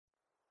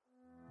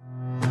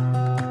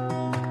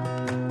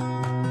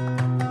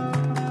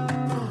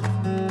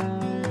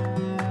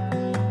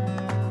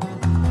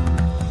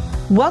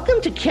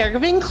Welcome to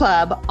Caregiving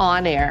Club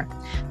On Air.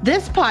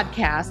 This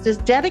podcast is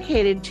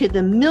dedicated to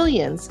the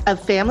millions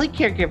of family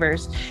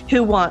caregivers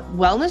who want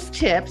wellness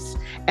tips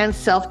and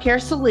self-care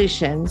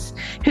solutions,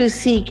 who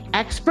seek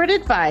expert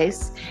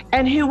advice,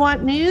 and who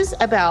want news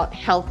about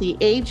healthy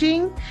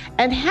aging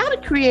and how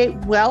to create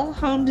well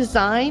home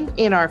design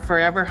in our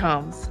forever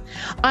homes.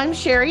 I'm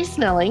Sherry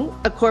Snelling,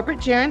 a corporate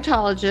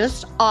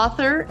gerontologist,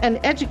 author, and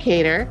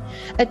educator,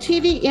 a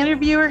TV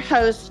interviewer,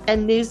 host,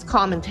 and news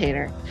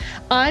commentator.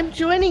 I'm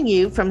joining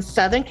you from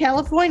Southern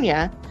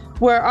California,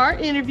 where our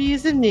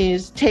interviews and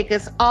news take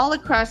us all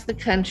across the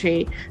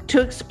country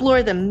to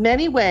explore the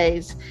many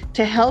ways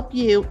to help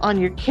you on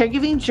your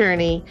caregiving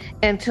journey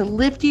and to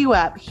lift you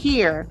up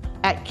here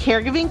at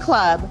Caregiving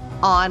Club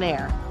On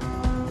Air.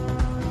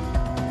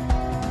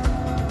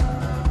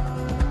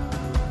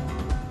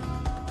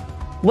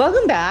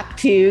 Welcome back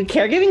to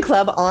Caregiving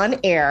Club On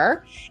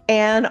Air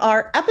and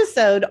our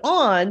episode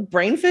on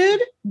brain food,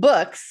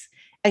 books,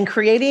 and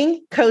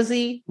creating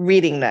cozy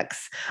reading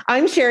nooks.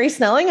 I'm Sherry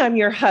Snelling. I'm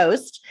your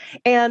host,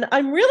 and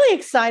I'm really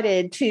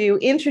excited to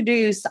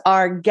introduce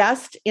our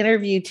guest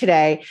interview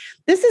today.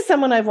 This is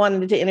someone I've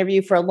wanted to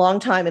interview for a long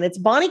time, and it's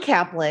Bonnie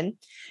Kaplan.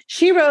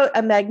 She wrote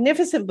a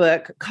magnificent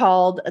book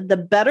called The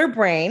Better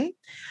Brain: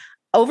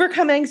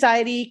 Overcome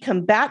Anxiety,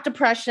 Combat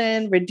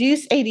Depression,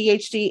 Reduce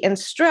ADHD, and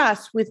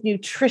Stress with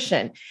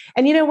Nutrition.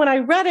 And you know, when I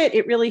read it,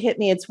 it really hit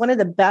me. It's one of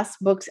the best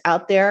books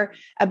out there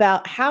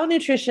about how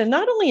nutrition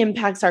not only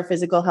impacts our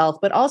physical health,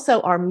 but also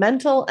our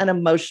mental and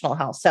emotional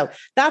health. So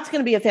that's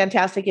going to be a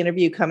fantastic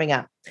interview coming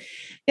up.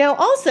 Now,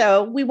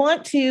 also, we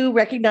want to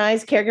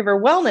recognize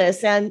caregiver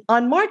wellness. And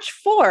on March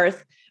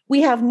 4th, we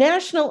have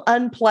National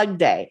Unplug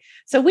Day.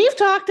 So we've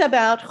talked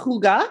about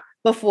hygge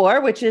before,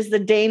 which is the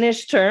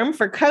Danish term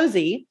for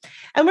cozy.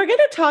 And we're going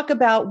to talk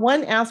about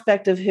one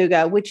aspect of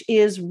hygge, which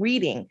is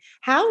reading,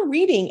 how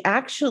reading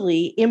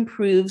actually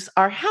improves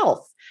our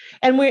health.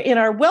 And we're in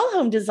our Well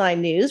Home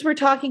Design news, we're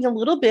talking a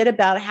little bit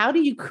about how do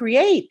you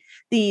create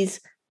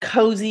these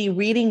cozy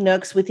reading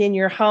nooks within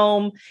your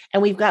home.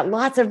 And we've got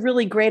lots of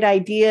really great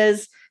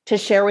ideas to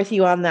share with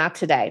you on that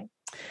today.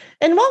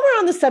 And while we're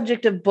on the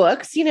subject of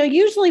books, you know,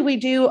 usually we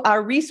do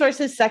our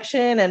resources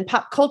section and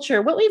pop culture.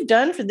 What we've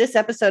done for this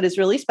episode is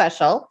really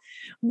special.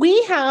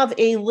 We have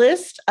a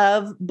list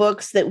of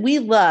books that we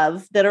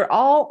love that are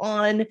all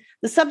on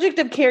the subject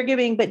of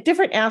caregiving, but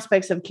different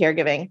aspects of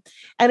caregiving.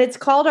 And it's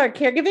called our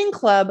Caregiving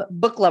Club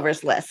Book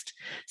Lovers List.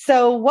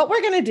 So what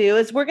we're going to do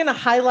is we're going to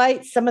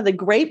highlight some of the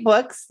great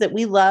books that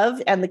we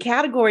love and the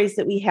categories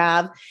that we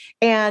have.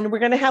 And we're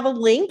going to have a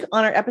link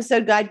on our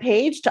episode guide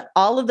page to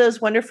all of those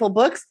wonderful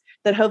books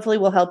that hopefully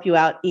will help you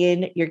out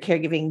in your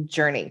caregiving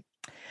journey.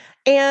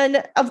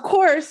 And of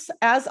course,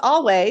 as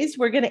always,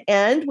 we're going to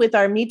end with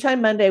our Me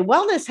Time Monday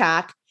wellness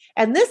hack.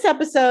 And this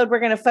episode, we're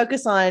going to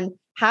focus on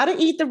how to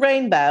eat the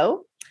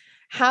rainbow,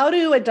 how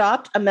to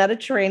adopt a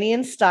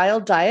Mediterranean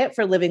style diet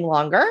for living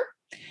longer,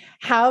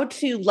 how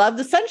to love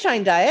the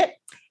sunshine diet,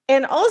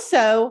 and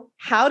also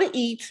how to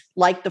eat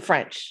like the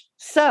French.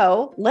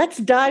 So let's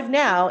dive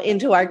now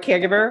into our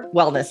caregiver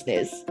wellness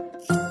news.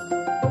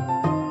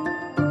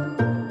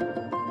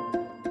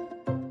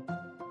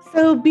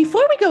 So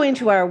before we go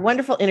into our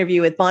wonderful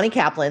interview with Bonnie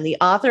Kaplan, the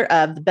author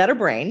of The Better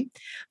Brain,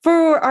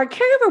 for our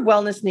caregiver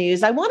wellness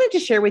news, I wanted to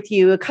share with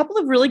you a couple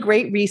of really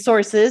great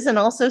resources and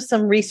also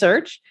some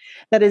research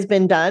that has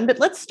been done. But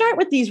let's start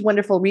with these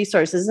wonderful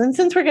resources. And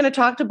since we're going to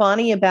talk to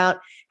Bonnie about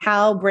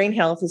how brain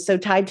health is so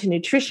tied to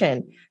nutrition,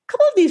 a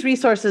couple of these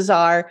resources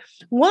are,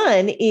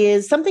 one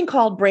is something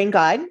called Brain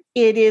Guide.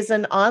 It is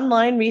an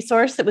online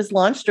resource that was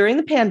launched during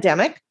the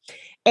pandemic.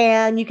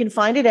 And you can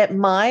find it at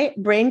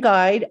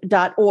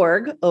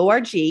mybrainguide.org,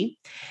 O-R-G.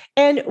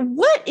 And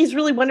what is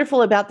really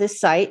wonderful about this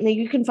site, and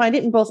you can find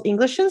it in both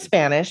English and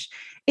Spanish,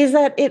 is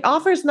that it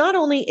offers not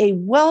only a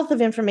wealth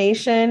of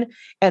information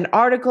and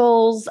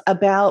articles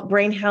about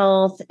brain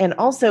health, and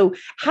also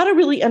how to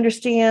really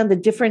understand the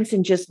difference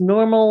in just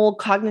normal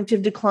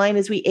cognitive decline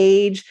as we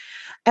age,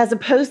 as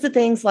opposed to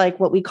things like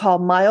what we call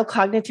mild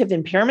cognitive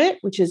impairment,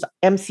 which is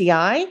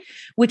MCI,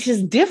 which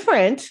is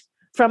different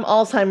from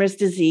Alzheimer's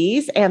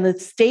disease and the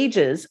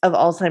stages of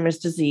Alzheimer's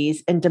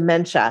disease and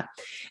dementia.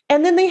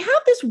 And then they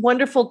have this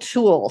wonderful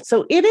tool.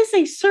 So it is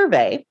a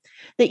survey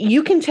that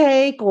you can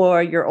take,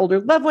 or your older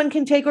loved one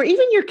can take, or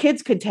even your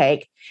kids could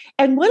take.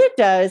 And what it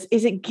does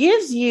is it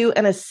gives you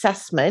an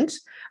assessment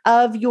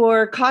of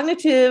your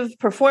cognitive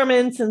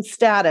performance and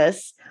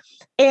status.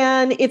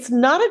 And it's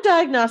not a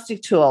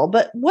diagnostic tool,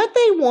 but what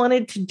they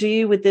wanted to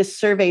do with this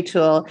survey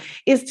tool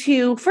is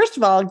to, first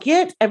of all,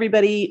 get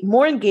everybody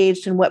more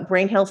engaged in what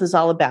brain health is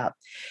all about.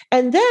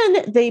 And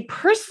then they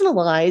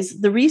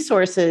personalize the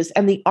resources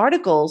and the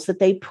articles that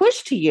they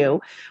push to you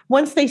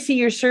once they see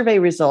your survey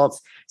results,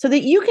 so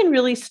that you can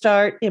really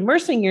start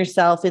immersing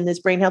yourself in this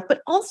brain health.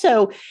 But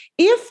also,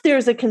 if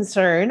there's a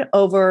concern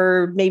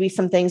over maybe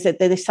some things that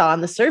they saw in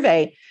the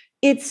survey,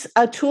 it's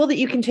a tool that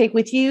you can take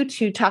with you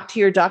to talk to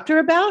your doctor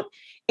about.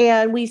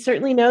 And we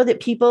certainly know that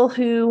people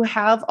who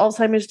have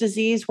Alzheimer's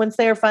disease, once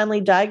they are finally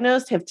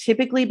diagnosed, have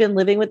typically been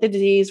living with the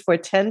disease for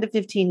 10 to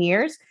 15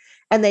 years.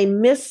 and they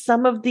miss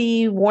some of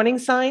the warning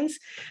signs.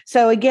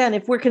 So again,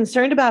 if we're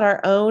concerned about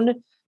our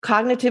own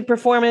cognitive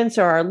performance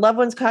or our loved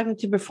ones'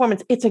 cognitive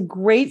performance, it's a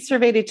great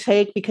survey to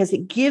take because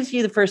it gives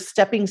you the first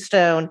stepping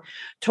stone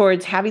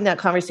towards having that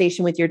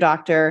conversation with your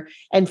doctor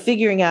and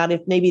figuring out if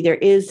maybe there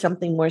is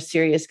something more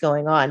serious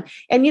going on.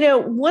 And,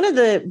 one of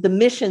the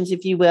missions,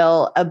 if you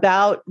will,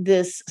 about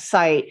this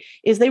site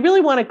is they really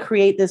want to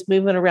create this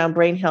movement around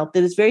brain health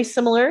that is very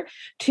similar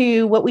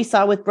to what we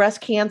saw with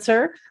breast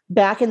cancer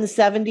back in the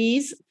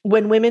 70s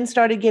when women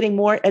started getting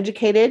more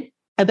educated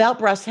about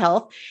breast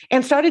health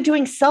and started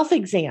doing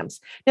self-exams.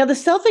 Now, the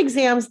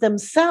self-exams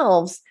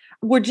themselves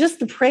were just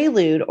the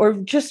prelude or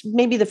just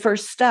maybe the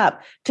first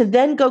step to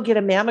then go get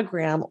a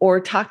mammogram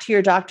or talk to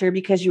your doctor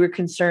because you were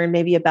concerned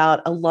maybe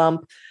about a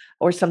lump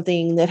or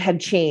something that had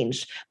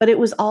changed. But it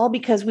was all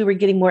because we were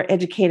getting more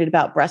educated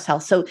about breast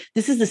health. So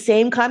this is the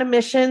same kind of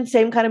mission,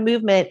 same kind of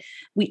movement.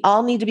 We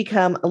all need to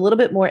become a little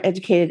bit more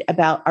educated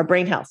about our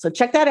brain health. So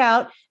check that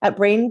out at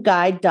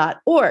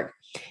brainguide.org.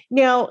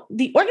 Now,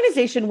 the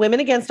organization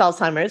Women Against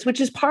Alzheimer's, which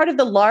is part of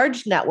the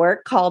large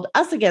network called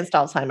Us Against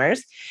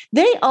Alzheimer's,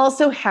 they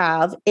also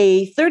have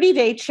a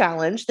 30-day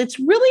challenge that's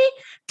really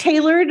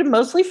tailored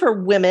mostly for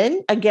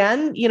women.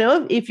 Again,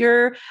 if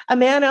you're a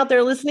man out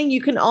there listening,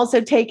 you can also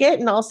take it,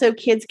 and also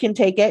kids can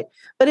take it.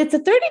 But it's a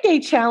 30-day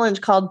challenge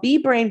called Be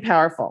Brain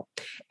Powerful.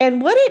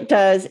 And what it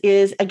does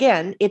is,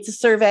 again, it's a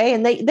survey,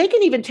 and they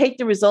can even take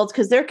the results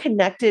because they're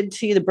connected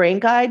to the Brain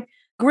Guide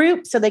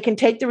group. So they can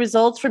take the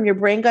results from your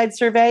Brain Guide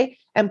survey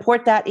and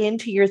port that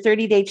into your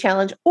 30-day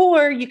challenge,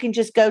 or you can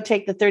just go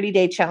take the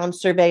 30-day challenge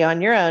survey on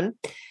your own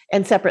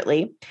and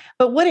separately.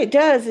 But what it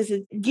does is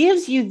it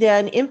gives you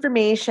then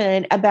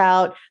information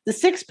about the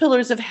 6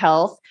 pillars of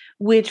health,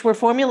 which were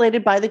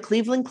formulated by the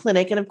Cleveland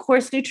Clinic. And of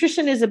course,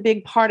 nutrition is a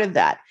big part of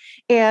that.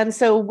 And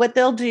so what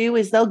they'll do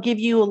is they'll give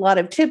you a lot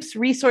of tips,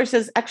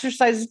 resources,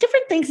 exercises,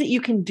 different things that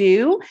you can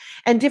do,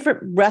 and different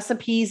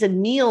recipes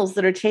and meals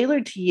that are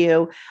tailored to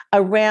you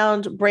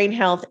around brain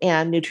health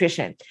and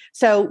nutrition.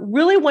 So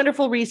really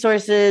wonderful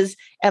resources.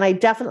 And I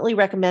definitely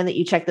recommend that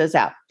you check those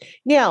out.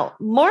 Now,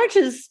 March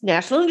is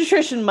National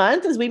Nutrition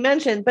Month, as we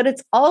mentioned, but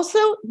it's also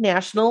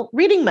National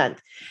Reading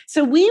Month.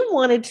 So we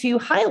wanted to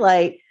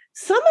highlight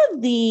some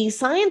of the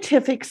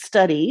scientific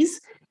studies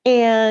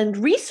and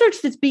research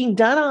that's being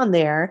done on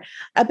there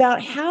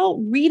about how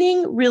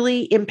reading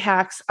really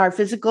impacts our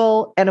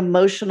physical and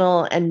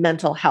emotional and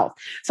mental health.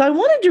 So I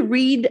wanted to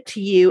read to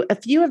you a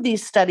few of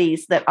these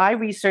studies that I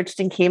researched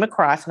and came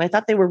across, and I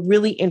thought they were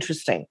really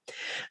interesting.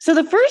 So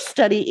the first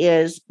study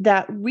is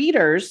that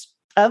readers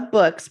of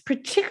books,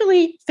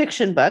 particularly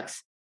fiction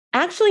books,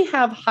 actually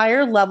have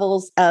higher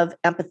levels of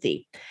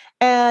empathy.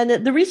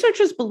 And the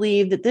researchers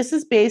believe that this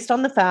is based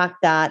on the fact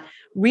that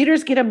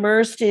readers get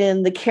immersed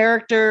in the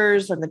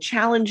characters and the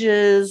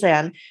challenges,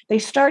 and they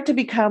start to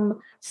become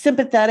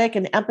sympathetic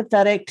and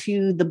empathetic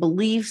to the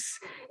beliefs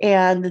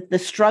and the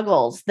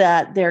struggles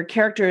that their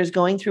character is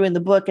going through in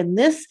the book. And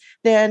this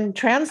then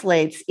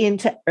translates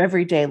into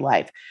everyday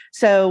life.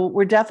 So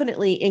we're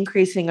definitely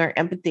increasing our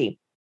empathy.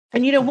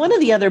 And, one of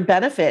the other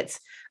benefits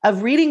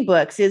of reading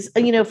books is,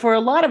 for a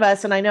lot of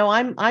us, and I know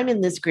I'm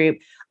in this group,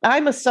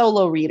 I'm a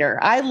solo reader.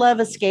 I love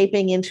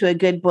escaping into a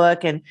good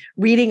book and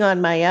reading on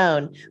my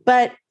own.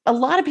 But a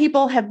lot of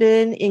people have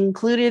been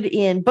included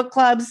in book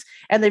clubs,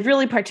 and they've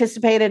really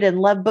participated and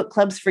loved book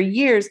clubs for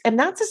years. And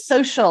that's a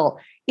social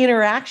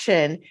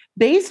interaction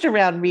based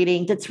around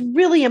reading that's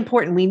really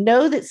important. We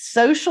know that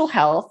social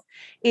health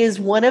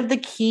is one of the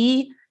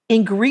key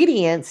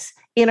ingredients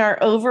in our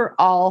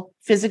overall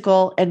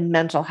physical and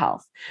mental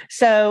health.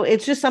 So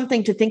it's just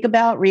something to think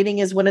about. Reading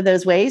is one of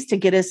those ways to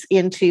get us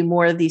into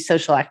more of these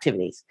social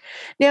activities.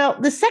 Now,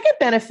 the second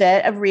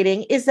benefit of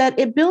reading is that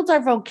it builds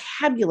our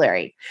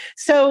vocabulary.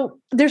 So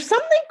there's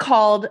something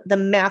called the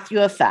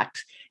Matthew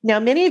effect. Now,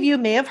 many of you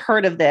may have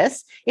heard of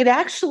this. It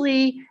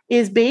actually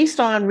is based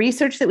on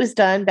research that was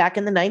done back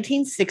in the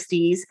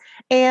 1960s.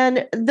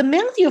 And the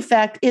Matthew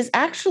effect is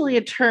actually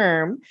a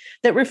term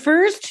that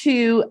refers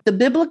to the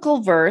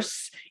biblical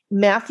verse,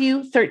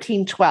 Matthew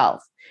 13:12.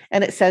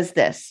 And it says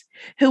this: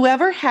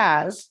 whoever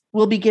has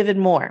will be given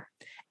more,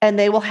 and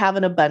they will have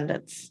an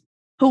abundance.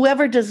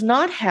 Whoever does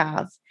not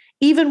have,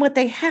 even what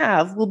they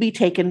have will be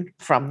taken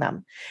from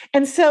them.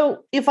 And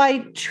so if I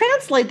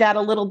translate that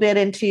a little bit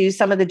into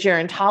some of the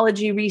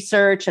gerontology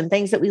research and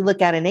things that we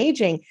look at in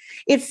aging,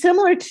 it's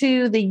similar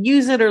to the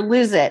use it or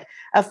lose it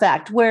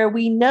effect, where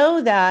we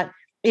know that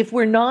if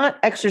we're not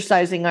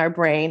exercising our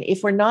brain,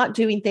 if we're not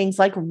doing things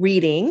like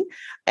reading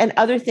and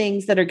other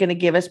things that are going to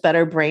give us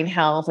better brain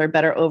health or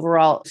better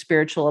overall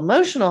spiritual,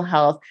 emotional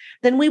health,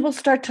 then we will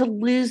start to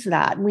lose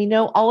that. And we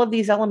know all of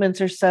these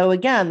elements are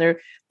again,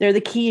 they're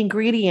the key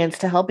ingredients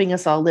to helping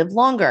us all live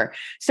longer.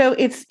 So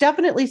it's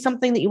definitely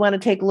something that you want to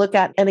take a look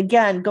at. And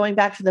again, going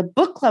back to the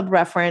book club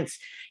reference,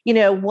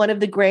 one of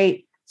the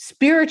great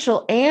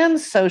spiritual and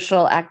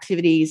social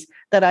activities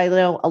that I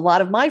know a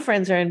lot of my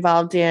friends are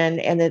involved in,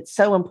 and it's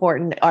so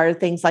important, are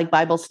things like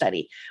Bible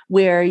study,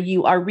 where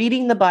you are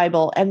reading the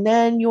Bible and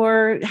then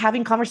you're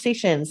having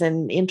conversations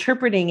and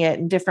interpreting it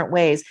in different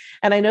ways.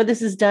 And I know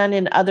this is done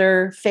in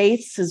other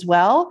faiths as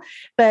well.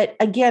 But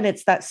again,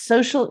 it's that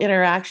social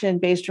interaction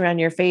based around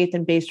your faith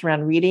and based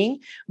around reading,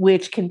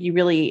 which can be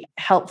really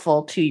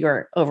helpful to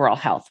your overall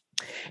health.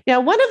 Now,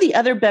 one of the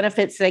other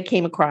benefits that I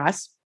came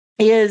across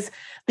is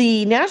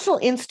the National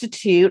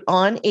Institute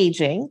on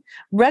Aging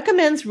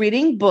recommends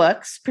reading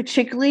books,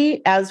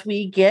 particularly as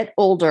we get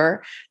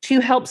older, to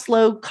help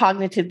slow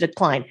cognitive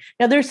decline.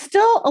 Now, there's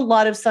still a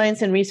lot of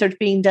science and research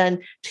being done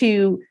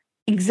to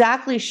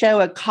exactly show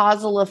a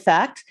causal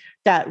effect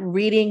that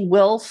reading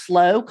will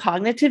slow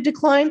cognitive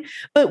decline.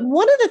 But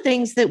one of the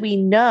things that we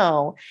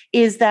know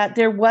is that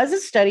there was a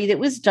study that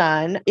was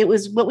done. It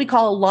was what we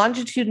call a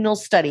longitudinal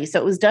study. So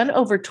it was done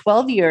over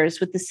 12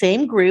 years with the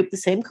same group, the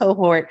same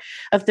cohort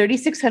of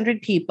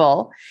 3,600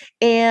 people.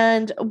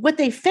 And what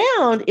they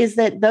found is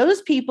that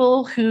those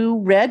people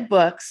who read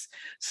books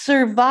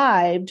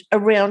survived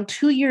around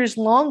 2 years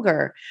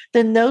longer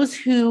than those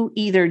who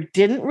either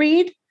didn't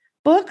read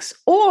books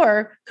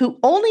or who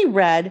only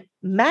read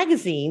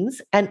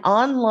magazines and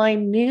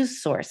online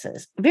news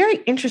sources. Very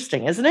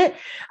interesting, isn't it?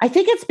 I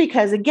think it's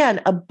because,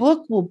 again, a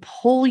book will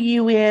pull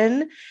you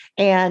in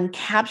and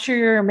capture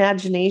your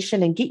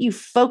imagination and get you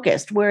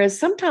focused. Whereas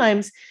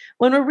sometimes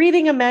when we're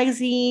reading a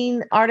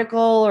magazine article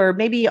or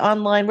maybe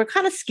online, we're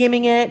kind of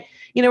skimming it.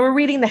 We're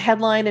reading the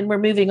headline and we're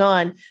moving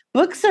on.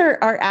 Books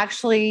are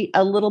actually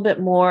a little bit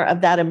more of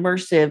that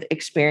immersive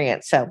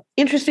experience. So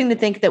interesting to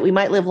think that we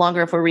might live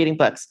longer if we're reading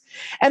books.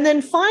 And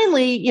then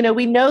finally,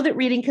 we know that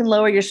reading can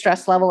lower your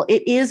stress level.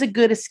 It is a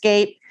good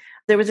escape.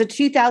 There was a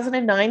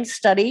 2009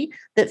 study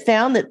that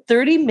found that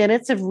 30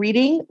 minutes of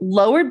reading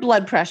lowered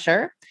blood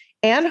pressure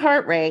and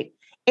heart rate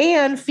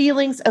and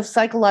feelings of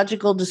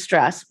psychological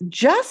distress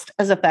just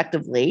as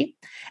effectively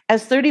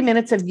as 30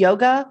 minutes of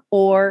yoga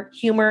or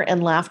humor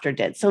and laughter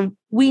did. So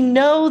we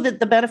know that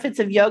the benefits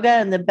of yoga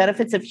and the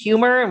benefits of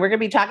humor, and we're going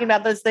to be talking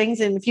about those things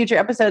in future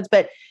episodes,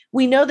 but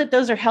we know that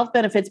those are health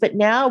benefits, but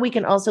now we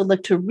can also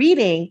look to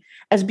reading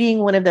as being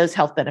one of those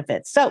health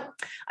benefits. So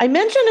I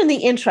mentioned in the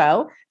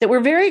intro that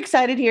we're very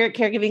excited here at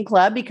Caregiving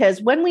Club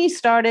because when we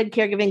started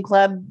Caregiving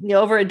Club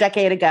over a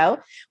decade ago,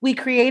 we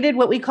created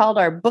what we called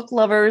our Book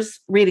Lovers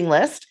Reading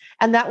List.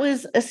 And that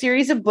was a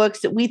series of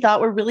books that we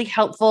thought were really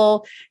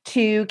helpful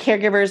to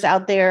caregivers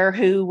out there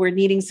who were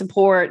needing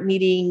support,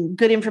 needing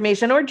good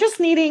information, or just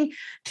needing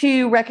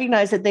to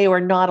recognize that they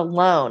were not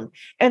alone.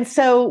 And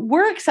so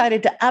we're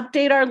excited to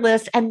update our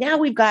list. And now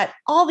we've got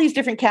all these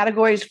different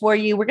categories for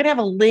you. We're going to have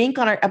a link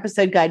on our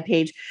episode guide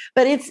page,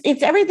 but it's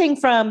everything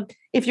from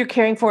if you're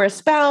caring for a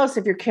spouse,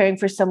 if you're caring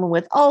for someone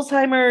with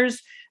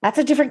Alzheimer's, that's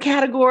a different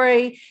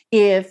category.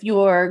 If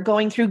you're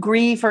going through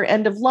grief or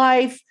end of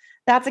life,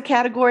 that's a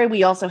category.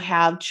 We also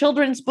have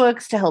children's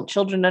books to help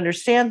children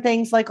understand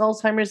things like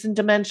Alzheimer's and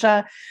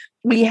dementia.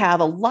 We have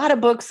a lot of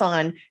books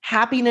on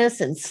happiness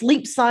and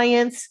sleep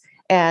science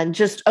and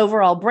just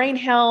overall brain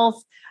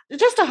health,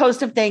 just a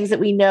host of things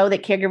that we know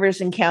that caregivers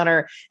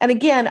encounter. And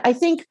again, I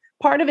think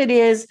part of it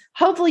is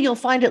hopefully you'll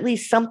find at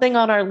least something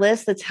on our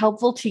list that's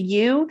helpful to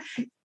you.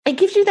 It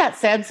gives you that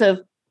sense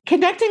of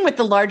connecting with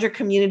the larger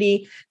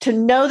community to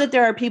know that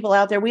there are people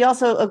out there. We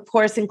also, of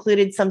course,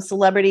 included some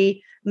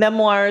celebrity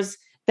memoirs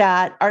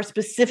that are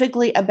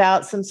specifically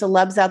about some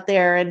celebs out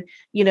there. And,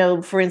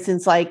 for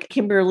instance, like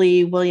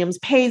Kimberly Williams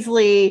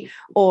Paisley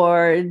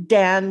or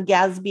Dan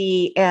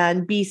Gasby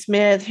and B.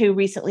 Smith, who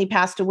recently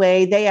passed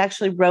away. They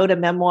actually wrote a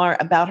memoir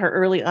about her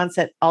early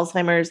onset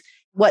Alzheimer's,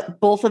 what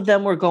both of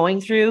them were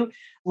going through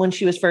when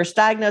she was first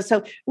diagnosed.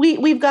 So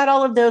we've got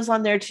all of those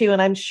on there too.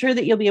 And I'm sure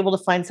that you'll be able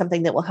to find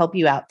something that will help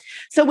you out.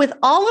 So with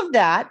all of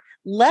that,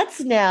 let's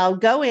now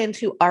go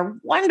into our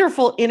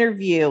wonderful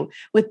interview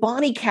with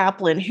Bonnie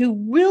Kaplan, who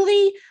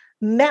really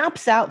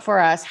maps out for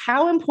us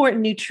how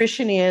important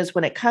nutrition is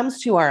when it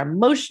comes to our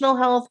emotional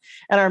health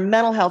and our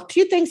mental health.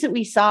 Two things that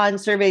we saw in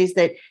surveys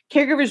that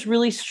caregivers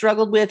really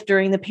struggled with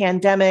during the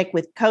pandemic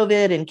with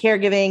COVID and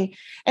caregiving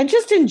and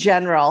just in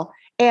general.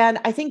 And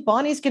I think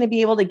Bonnie's going to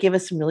be able to give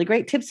us some really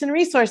great tips and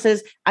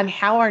resources on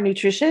how our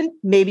nutrition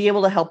may be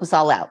able to help us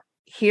all out.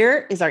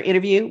 Here is our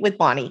interview with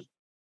Bonnie.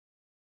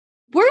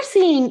 We're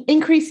seeing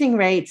increasing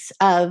rates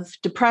of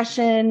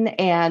depression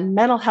and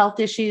mental health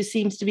issues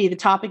seems to be the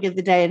topic of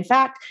the day. In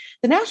fact,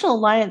 the National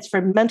Alliance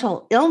for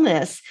Mental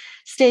Illness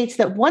states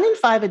that 1 in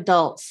 5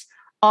 adults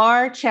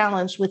are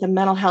challenged with a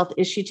mental health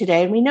issue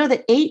today. And we know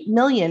that 8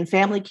 million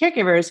family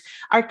caregivers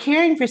are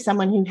caring for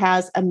someone who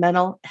has a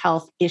mental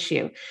health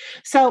issue.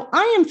 So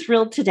I am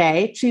thrilled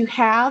today to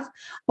have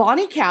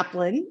Bonnie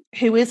Kaplan,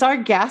 who is our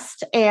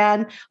guest.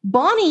 And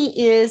Bonnie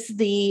is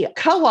the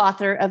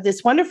co-author of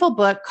this wonderful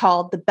book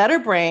called The Better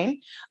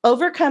Brain: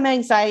 Overcome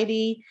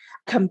Anxiety,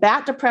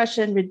 combat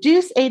depression,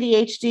 reduce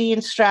ADHD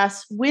and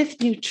stress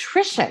with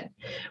nutrition,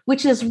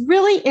 which is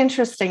really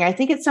interesting. I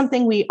think it's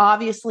something we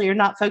obviously are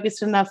not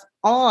focused enough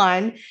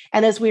on.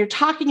 And as we're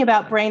talking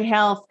about brain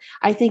health,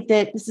 I think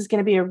that this is going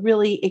to be a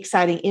really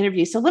exciting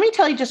interview. So let me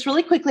tell you just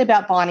really quickly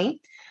about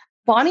Bonnie.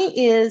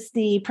 Bonnie is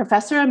the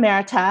professor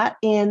emerita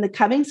in the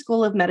Cummings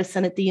School of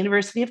Medicine at the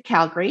University of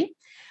Calgary.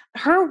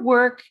 Her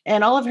work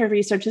and all of her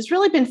research has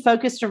really been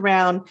focused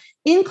around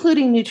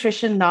including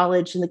nutrition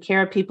knowledge in the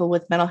care of people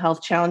with mental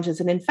health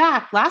challenges. And in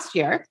fact, last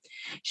year,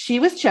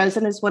 she was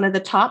chosen as one of the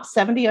top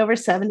 70 over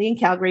 70 in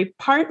Calgary,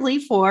 partly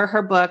for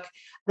her book,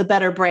 The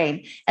Better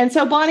Brain. And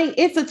so, Bonnie,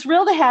 it's a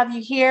thrill to have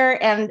you here,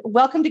 and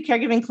welcome to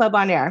Caregiving Club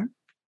on Air.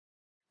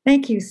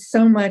 Thank you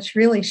so much.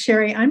 Really,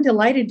 Sherry, I'm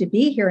delighted to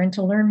be here and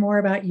to learn more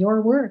about your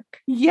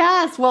work.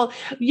 Yes. Well,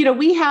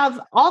 we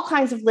have all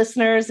kinds of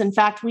listeners. In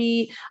fact,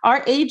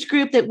 our age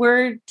group that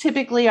we're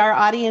typically, our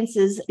audience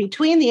is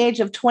between the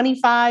age of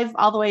 25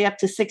 all the way up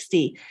to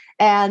 60.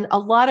 And a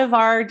lot of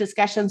our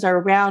discussions are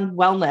around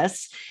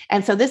wellness.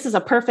 And so this is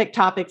a perfect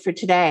topic for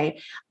today.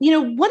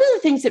 One of the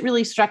things that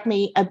really struck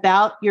me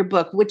about your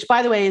book, which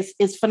by the way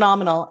is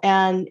phenomenal,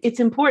 and it's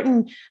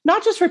important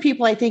not just for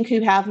people, I think,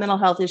 who have mental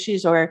health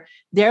issues or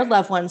their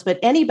loved ones, but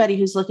anybody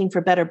who's looking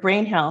for better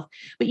brain health.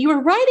 But you were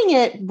writing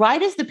it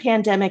right as the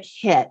pandemic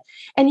hit.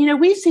 And,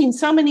 we've seen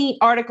so many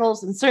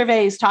articles and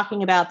surveys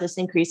talking about this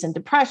increase in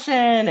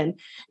depression and,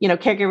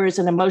 caregivers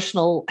and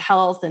emotional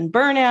health and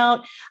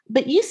burnout.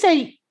 But you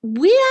say,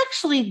 we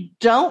actually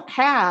don't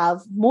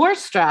have more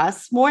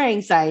stress, more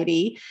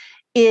anxiety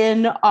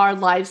in our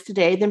lives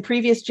today than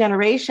previous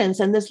generations.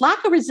 And this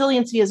lack of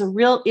resiliency is a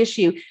real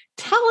issue.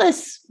 Tell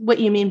us what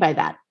you mean by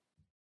that.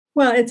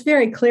 Well, it's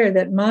very clear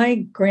that my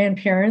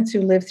grandparents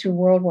who lived through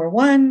World War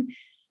I,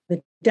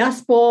 the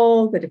Dust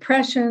Bowl, the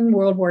Depression,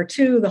 World War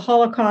II, the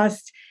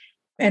Holocaust,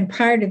 and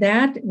prior to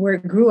that,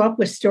 grew up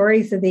with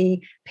stories of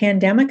the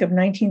pandemic of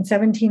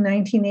 1917,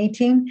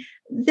 1918.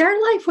 Their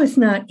life was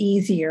not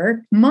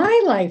easier.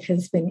 My life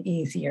has been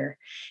easier.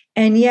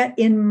 And yet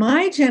in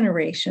my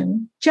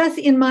generation, just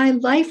in my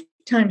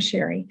lifetime,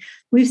 Sherry,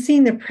 we've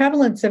seen the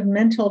prevalence of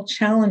mental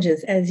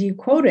challenges, as you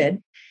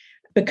quoted,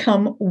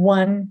 become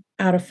 1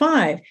 out of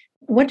 5.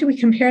 What do we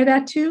compare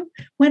that to?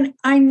 When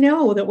I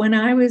know that when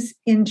I was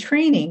in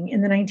training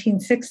in the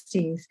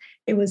 1960s,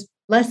 it was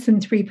less than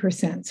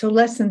 3%, so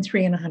less than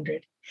 3 in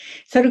 100.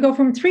 So to go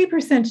from 3%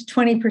 to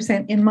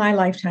 20% in my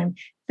lifetime,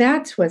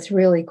 that's what's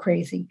really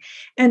crazy.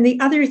 And the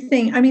other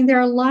thing, there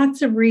are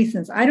lots of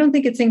reasons. I don't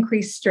think it's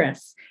increased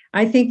stress.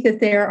 I think that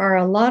there are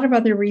a lot of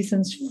other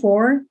reasons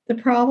for the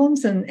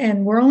problems,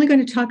 and we're only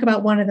going to talk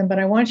about one of them, but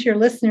I want your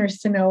listeners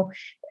to know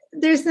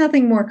there's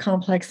nothing more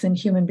complex than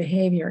human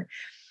behavior.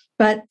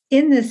 But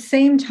in this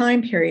same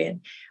time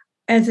period,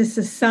 as a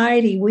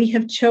society, we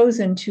have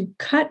chosen to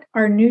cut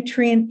our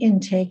nutrient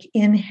intake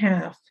in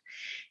half.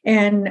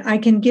 And I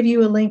can give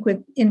you a link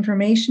with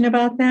information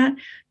about that.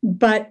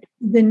 But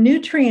the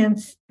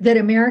nutrients that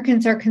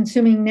Americans are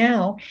consuming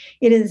now,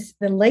 it is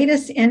the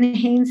latest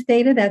NHANES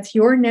data. That's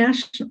your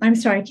national, I'm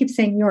sorry, I keep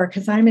saying your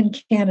because I'm in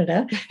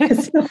Canada.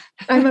 So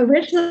I'm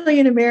originally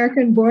an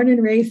American, born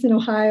and raised in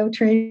Ohio,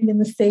 trained in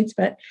the States,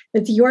 but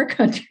it's your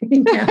country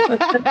now.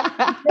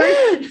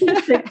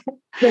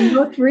 The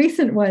most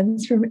recent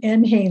ones from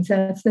NHANES,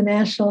 that's the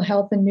National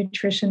Health and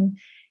Nutrition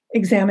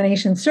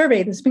Examination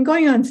Survey that's been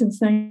going on since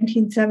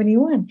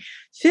 1971.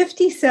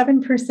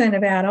 57%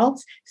 of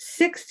adults,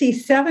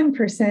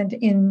 67%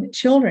 in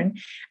children,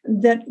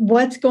 that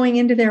what's going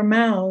into their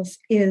mouths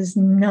is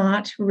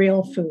not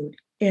real food.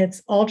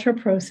 It's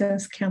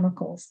ultra-processed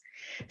chemicals.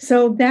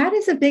 So that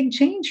is a big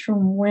change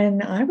from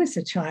when I was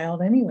a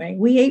child anyway.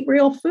 We ate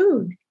real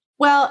food.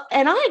 Well,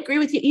 and I agree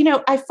with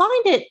you. I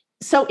find it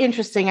so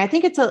interesting. I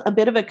think it's a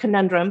bit of a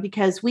conundrum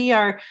because we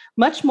are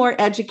much more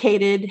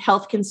educated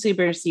health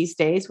consumers these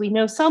days. We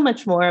know so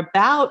much more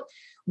about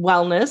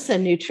wellness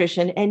and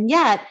nutrition, and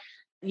yet,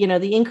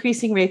 the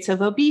increasing rates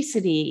of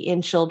obesity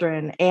in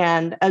children,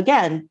 and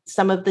again,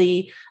 some of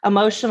the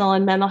emotional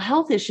and mental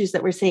health issues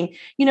that we're seeing.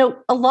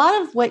 A lot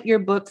of what your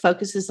book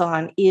focuses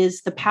on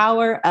is the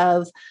power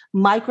of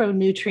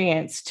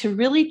micronutrients to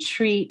really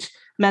treat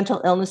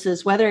mental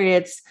illnesses, whether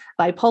it's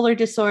bipolar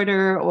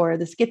disorder or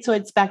the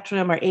schizoid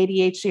spectrum or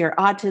ADHD or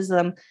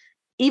autism,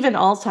 even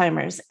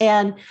Alzheimer's.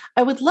 And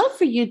I would love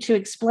for you to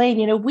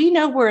explain, we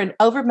know we're an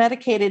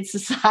over-medicated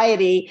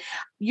society.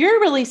 You're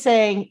really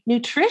saying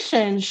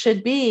nutrition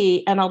should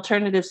be an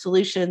alternative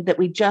solution that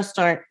we just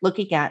aren't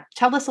looking at.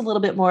 Tell us a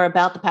little bit more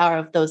about the power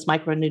of those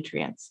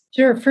micronutrients.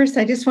 Sure. First,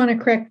 I just want to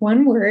correct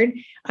one word.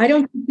 I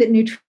don't think that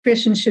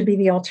nutrition should be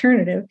the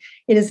alternative.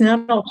 It is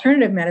not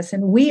alternative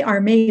medicine. We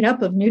are made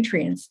up of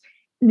nutrients.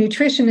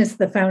 Nutrition is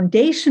the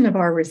foundation of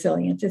our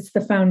resilience. It's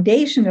the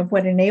foundation of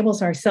what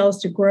enables our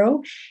cells to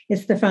grow.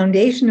 It's the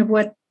foundation of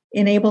what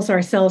enables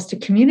our cells to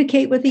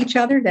communicate with each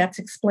other. That's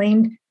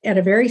explained at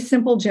a very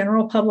simple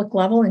general public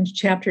level in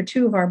chapter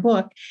 2 of our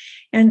book.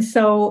 And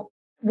so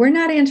we're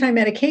not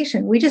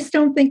anti-medication. We just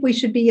don't think we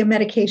should be a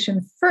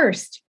medication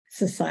first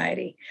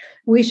society.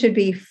 We should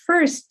be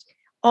first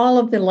all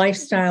of the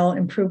lifestyle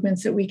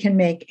improvements that we can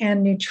make.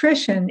 And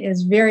nutrition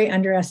is very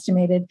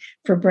underestimated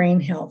for brain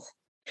health.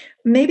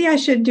 Maybe I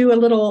should do a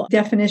little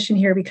definition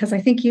here because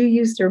I think you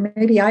used, or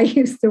maybe I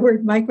used the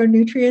word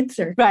micronutrients,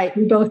 or Right.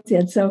 we both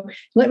did. So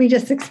let me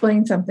just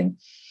explain something.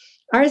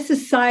 Our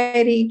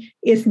society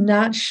is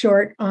not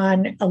short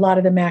on a lot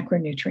of the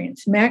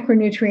macronutrients.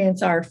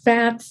 Macronutrients are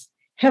fats.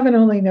 Heaven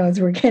only knows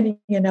we're getting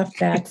enough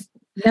fats,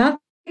 not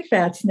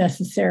fats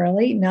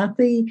necessarily, not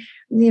the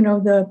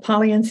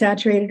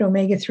polyunsaturated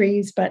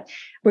omega-3s, but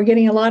we're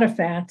getting a lot of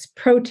fats,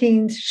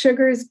 proteins,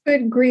 sugars,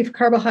 good grief,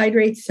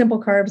 carbohydrates,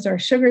 simple carbs are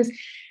sugars.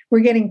 We're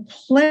getting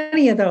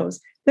plenty of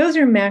those. Those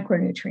are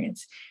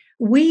macronutrients.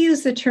 We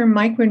use the term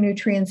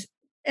micronutrients.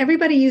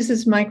 Everybody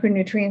uses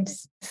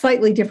micronutrients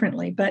slightly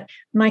differently, but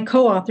my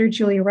co-author,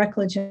 Julia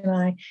Reckledge, and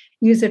I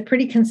use it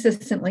pretty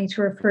consistently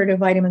to refer to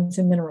vitamins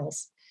and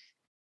minerals.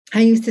 I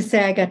used to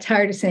say, I got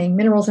tired of saying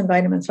minerals and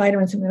vitamins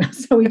and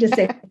minerals. So we just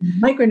say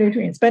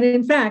micronutrients. But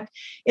in fact,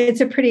 it's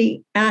a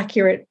pretty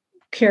accurate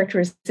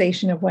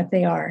characterization of what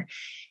they are.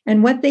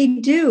 And what they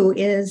do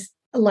is,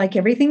 like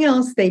everything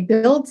else, they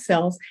build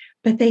cells,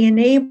 but they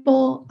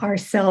enable our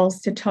cells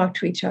to talk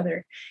to each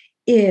other.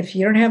 If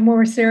you don't have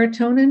more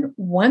serotonin,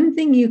 one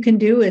thing you can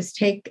do is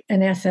take an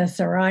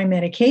SSRI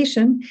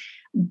medication,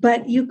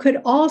 but you could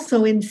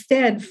also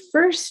instead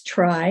first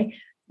try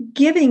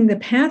giving the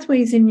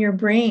pathways in your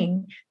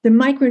brain the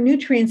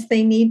micronutrients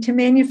they need to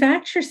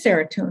manufacture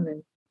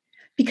serotonin,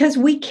 because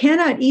we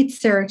cannot eat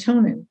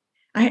serotonin.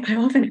 I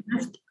often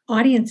ask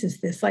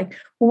audiences this, like,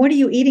 well, what are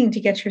you eating to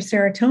get your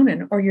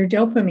serotonin or your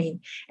dopamine?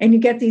 And you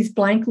get these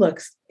blank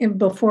looks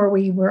before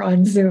we were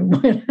on Zoom.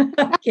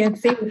 I can't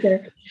see what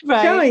they're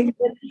showing.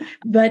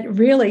 But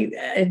really,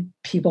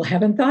 people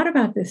haven't thought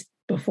about this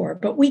before,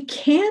 but we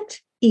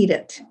can't eat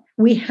it.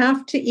 We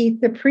have to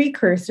eat the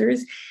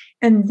precursors.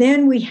 And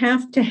then we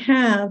have to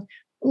have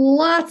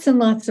lots and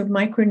lots of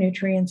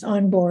micronutrients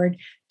on board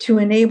to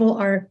enable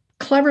our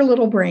clever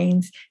little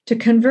brains to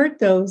convert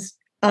those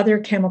other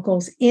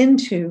chemicals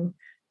into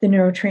the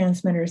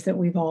neurotransmitters that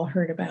we've all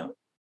heard about.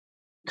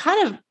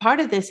 Kind of part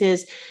of this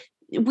is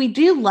we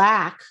do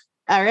lack,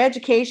 our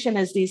education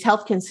as these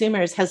health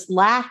consumers has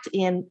lacked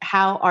in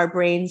how our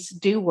brains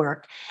do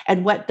work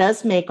and what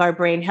does make our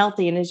brain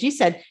healthy. And as you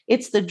said,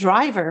 it's the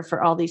driver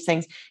for all these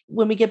things.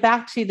 When we get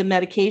back to the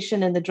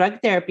medication and the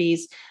drug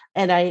therapies,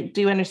 and I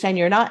do understand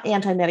you're not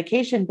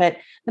anti-medication, but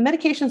the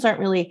medications aren't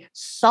really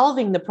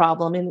solving the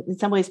problem. In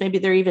some ways, maybe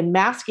they're even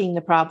masking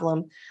the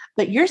problem.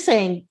 But you're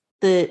saying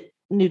the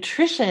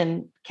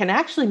nutrition can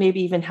actually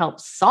maybe even help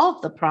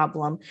solve the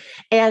problem.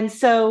 And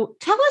so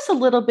tell us a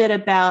little bit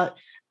about,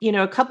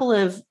 a couple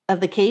of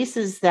the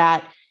cases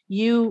that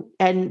you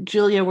and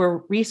Julia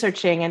were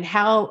researching and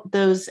how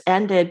those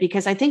ended,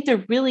 because I think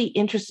they're really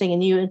interesting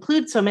and you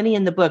include so many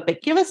in the book,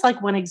 but give us like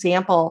one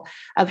example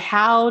of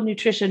how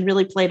nutrition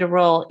really played a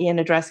role in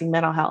addressing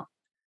mental health.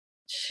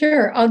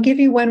 Sure. I'll give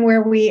you one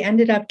where we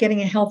ended up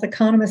getting a health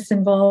economist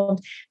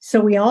involved. So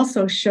we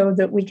also showed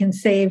that we can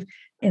save,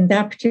 in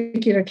that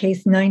particular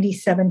case,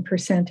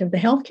 97% of the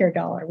healthcare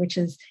dollar, which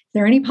is, if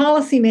there are any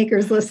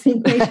policymakers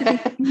listening, they should be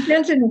paying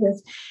attention to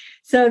this.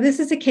 So this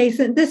is a case,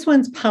 and this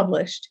one's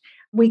published.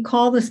 We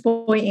call this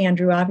boy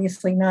Andrew,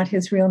 obviously not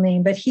his real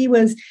name, but he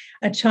was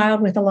a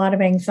child with a lot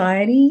of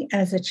anxiety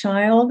as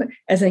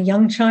a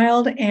young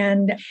child.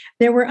 And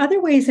there were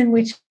other ways in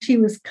which he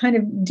was kind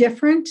of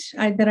different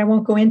that I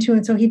won't go into.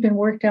 And so he'd been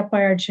worked up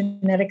by our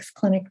genetics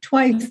clinic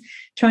twice,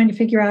 trying to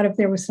figure out if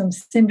there was some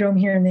syndrome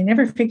here, and they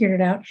never figured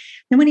it out.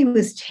 Then when he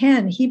was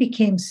 10, he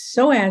became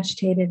so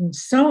agitated and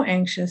so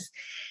anxious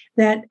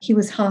that he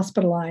was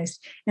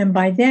hospitalized. And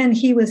by then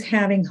he was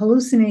having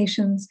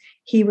hallucinations.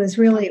 It was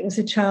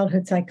a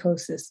childhood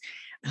psychosis,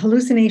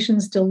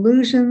 hallucinations,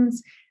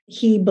 delusions.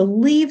 He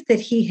believed that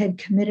he had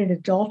committed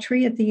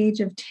adultery at the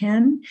age of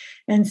 10.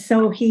 And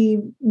so he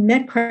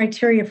met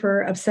criteria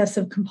for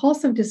obsessive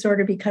compulsive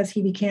disorder because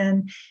he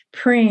began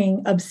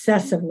praying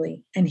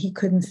obsessively and he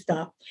couldn't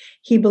stop.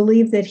 He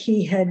believed that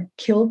he had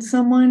killed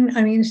someone.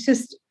 I mean, it's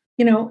just,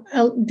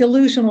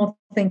 delusional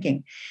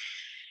thinking.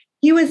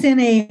 He was in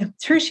a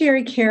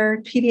tertiary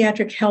care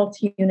pediatric health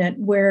unit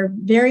where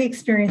very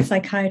experienced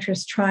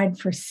psychiatrists tried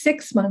for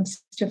 6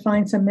 months to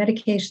find some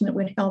medication that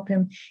would help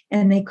him,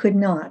 and they could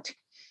not.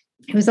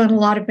 He was on a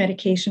lot of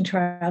medication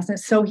trials, and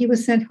so he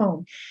was sent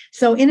home.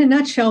 So in a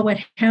nutshell, what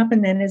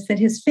happened then is that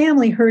his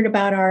family heard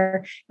about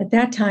at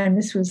that time,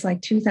 this was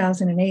like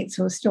 2008,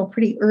 so it was still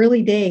pretty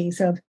early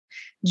days of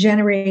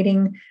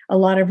generating a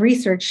lot of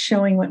research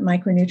showing what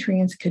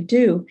micronutrients could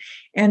do.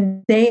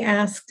 And they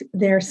asked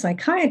their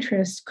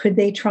psychiatrist, could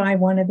they try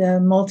one of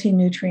the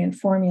multi-nutrient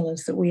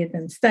formulas that we had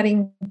been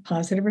studying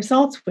positive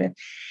results with?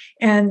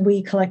 And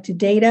we collected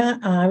data.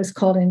 I was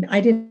called in. I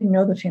didn't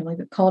know the family,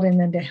 but called in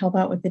then to help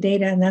out with the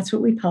data. And that's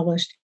what we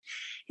published.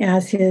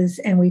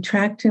 and we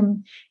tracked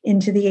him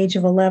into the age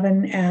of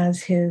 11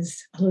 as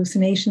his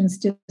hallucinations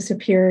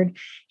disappeared,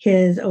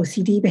 his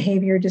OCD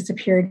behavior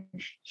disappeared.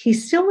 He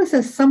still was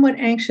a somewhat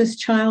anxious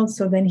child,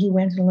 so then he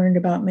went and learned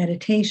about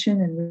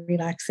meditation and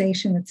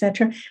relaxation,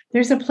 etc.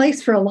 There's a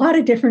place for a lot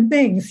of different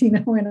things,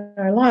 in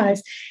our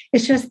lives.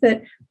 It's just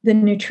that the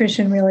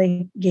nutrition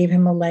really gave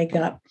him a leg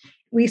up.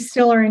 We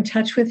still are in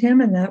touch with him,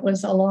 and that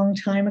was a long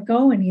time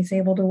ago, and he's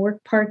able to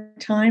work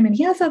part-time, and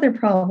he has other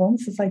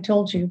problems, as I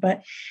told you,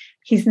 but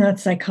he's not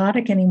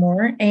psychotic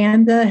anymore.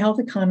 And the health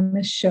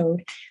economist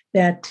showed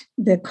that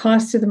the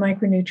cost of the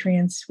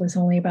micronutrients was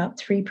only about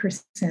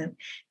 3%.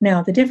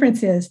 Now, the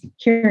difference is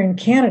here in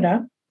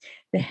Canada,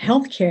 the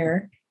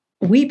healthcare,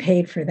 we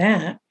paid for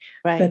that,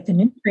 right. But the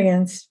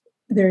nutrients,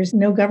 there's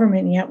no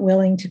government yet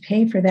willing to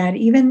pay for that,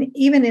 even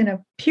in a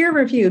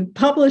peer-reviewed,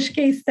 published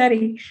case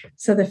study.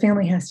 So the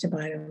family has to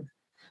buy them.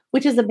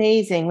 Which is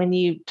amazing when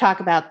you talk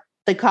about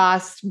the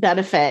cost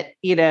benefit,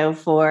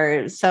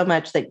 for so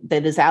much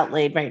that is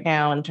outlaid right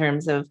now in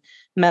terms of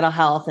mental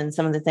health and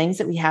some of the things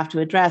that we have to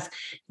address.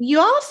 You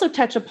also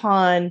touch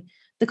upon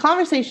the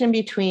conversation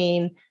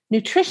between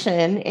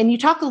nutrition, and you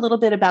talk a little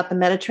bit about the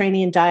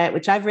Mediterranean diet,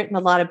 which I've written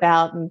a lot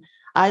about, and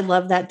I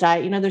love that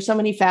diet. There's so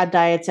many fad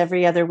diets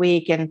every other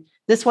week, and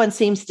this one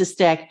seems to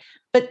stick.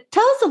 But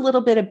tell us a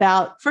little bit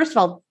about, first of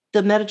all,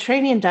 the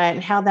Mediterranean diet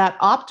and how that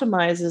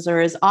optimizes or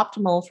is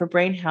optimal for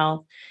brain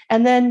health.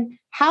 And then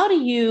how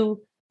do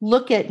you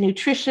look at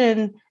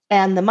nutrition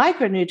and the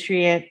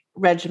micronutrient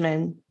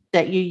regimen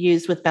that you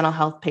use with mental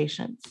health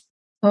patients?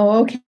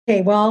 Oh,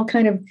 okay. Well, I'll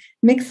kind of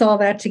mix all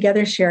that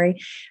together, Sherry.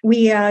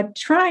 We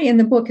try in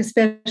the book,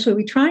 especially,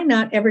 we try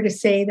not ever to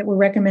say that we're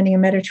recommending a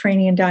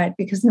Mediterranean diet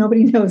because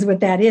nobody knows what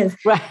that is.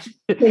 Right.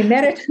 A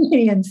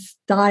Mediterranean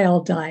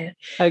style diet.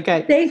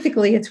 Okay.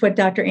 Basically, it's what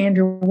Dr.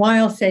 Andrew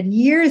Weil said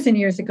years and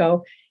years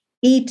ago,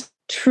 eat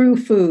true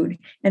food.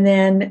 And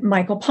then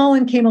Michael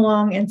Pollan came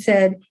along and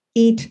said,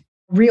 eat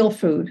real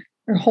food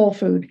or whole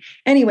food.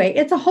 Anyway,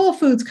 it's a whole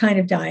foods kind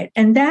of diet.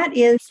 And that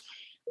is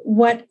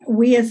what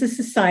we as a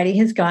society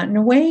has gotten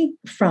away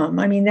from.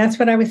 I mean, that's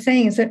what I was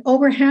saying, is that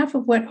over half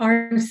of what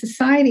our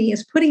society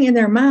is putting in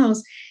their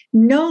mouths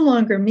no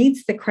longer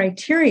meets the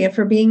criteria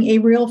for being a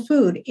real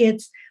food.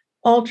 It's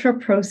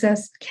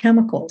ultra-processed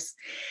chemicals.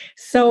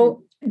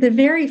 So the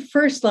very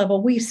first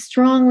level, we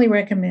strongly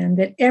recommend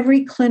that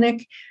every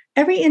clinic,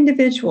 every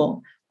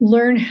individual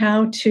learn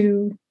how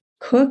to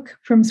cook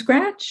from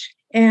scratch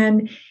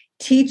and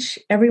teach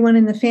everyone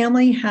in the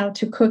family how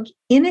to cook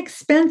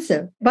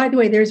inexpensive. By the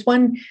way, there's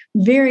one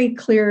very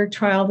clear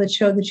trial that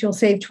showed that you'll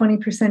save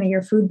 20% of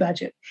your food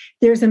budget.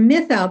 There's a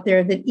myth out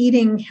there that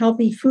eating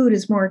healthy food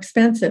is more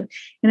expensive.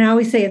 And I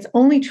always say it's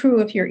only true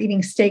if you're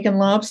eating steak and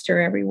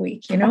lobster every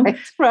week, Right.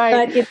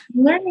 But if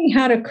learning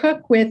how to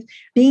cook with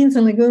beans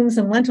and legumes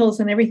and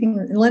lentils and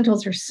everything,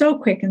 lentils are so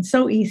quick and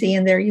so easy.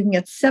 And there you can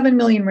get 7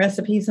 million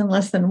recipes in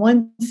less than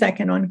 1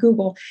 second on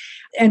Google.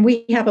 And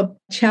we have a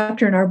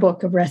chapter in our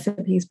book of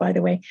recipes, by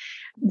the way.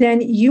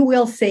 Then you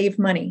will save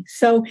money.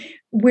 So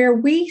where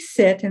we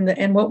sit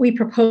and what we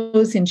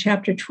propose in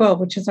chapter 12,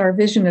 which is our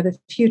vision of the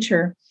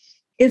future,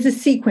 is a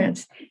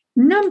sequence.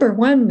 Number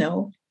one,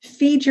 though,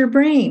 feed your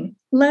brain.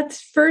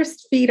 Let's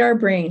first feed our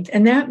brains.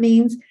 And that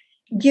means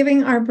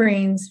giving our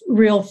brains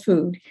real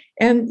food.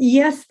 And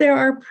yes, there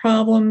are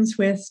problems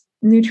with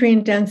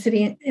nutrient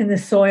density in the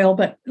soil,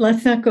 but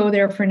let's not go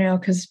there for now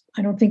because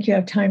I don't think you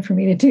have time for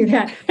me to do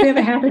that. We have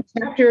a half a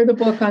chapter of the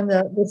book on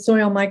the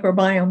soil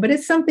microbiome, but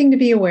it's something to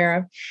be aware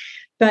of.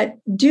 But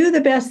do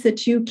the best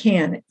that you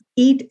can.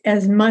 Eat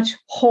as much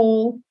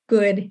whole,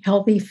 good,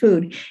 healthy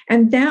food.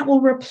 And that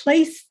will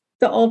replace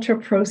the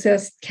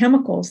ultra-processed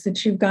chemicals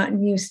that you've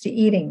gotten used to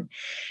eating.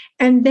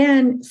 And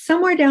then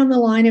somewhere down the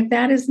line, if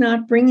that is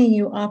not bringing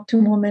you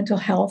optimal mental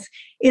health,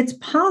 it's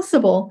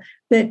possible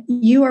that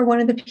you are one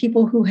of the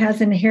people who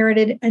has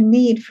inherited a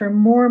need for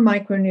more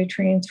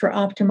micronutrients for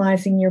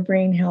optimizing your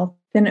brain health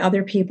than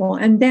other people.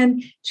 And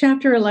then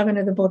chapter 11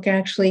 of the book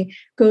actually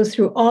goes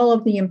through all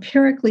of the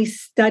empirically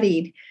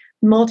studied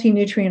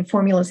multi-nutrient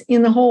formulas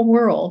in the whole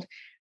world,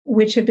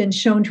 which have been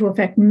shown to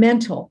affect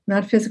mental,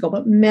 not physical,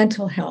 but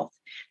mental health.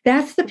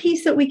 That's the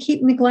piece that we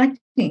keep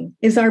neglecting,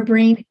 is our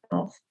brain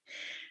health.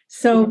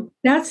 So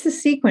that's the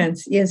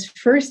sequence, is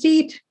first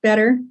eat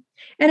better.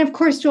 And of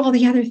course, do all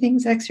the other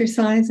things,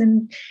 exercise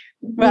and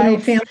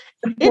family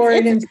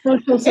support and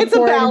social support. It's a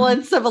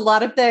balance of a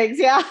lot of things.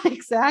 Yeah,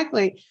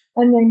 exactly.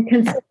 And then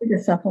consider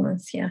the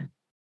supplements. Yeah.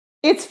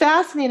 It's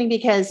fascinating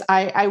because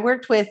I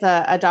worked with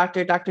a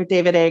doctor, Dr.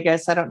 David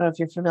Agus. I don't know if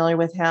you're familiar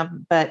with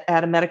him, but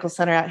at a medical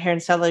center out here in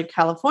Southern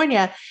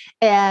California.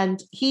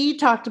 And he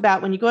talked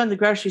about when you go in the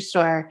grocery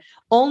store,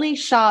 only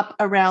shop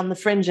around the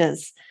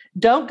fringes.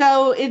 Don't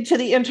go into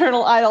the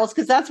internal aisles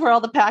because that's where all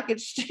the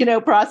packaged,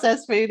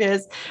 processed food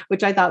is,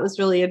 which I thought was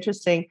really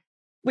interesting.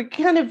 We're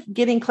kind of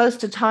getting close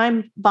to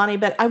time, Bonnie,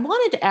 but I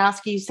wanted to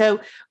ask you, so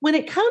when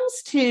it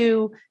comes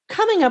to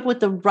coming up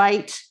with the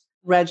right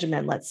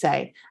regimen, let's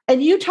say,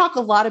 and you talk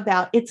a lot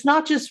about it's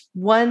not just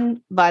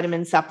one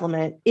vitamin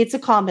supplement, it's a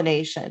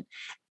combination.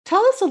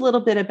 Tell us a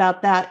little bit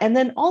about that. And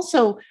then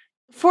also,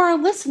 For our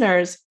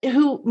listeners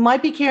who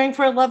might be caring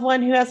for a loved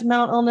one who has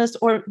mental illness,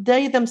 or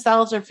they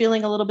themselves are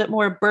feeling a little bit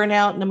more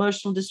burnout and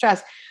emotional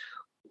distress,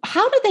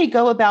 how do they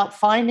go about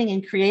finding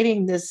and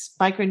creating this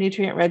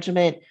micronutrient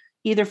regimen,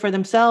 either for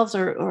themselves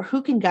or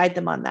who can guide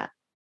them on that?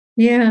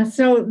 Yeah,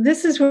 so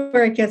this is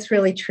where it gets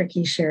really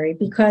tricky, Sherry,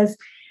 because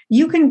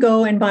you can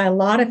go and buy a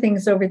lot of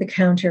things over the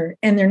counter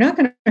and they're not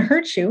going to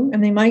hurt you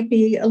and they might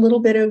be a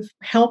little bit of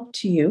help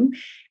to you.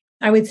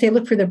 I would say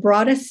look for the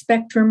broadest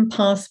spectrum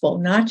possible,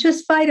 not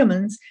just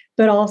vitamins,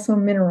 but also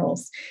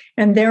minerals.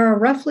 And there are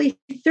roughly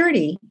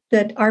 30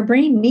 that our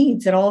brain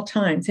needs at all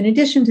times, in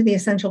addition to the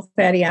essential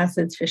fatty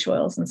acids, fish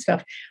oils, and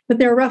stuff. But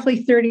there are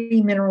roughly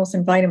 30 minerals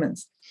and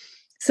vitamins.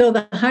 So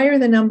the higher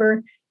the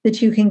number that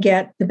you can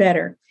get, the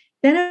better.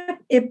 Then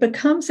it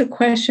becomes a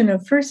question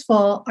of, first of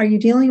all, are you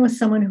dealing with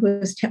someone who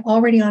is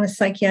already on a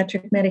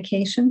psychiatric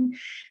medication?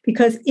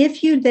 Because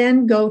if you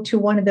then go to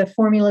one of the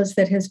formulas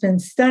that has been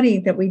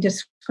studied that we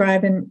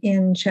describe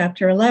in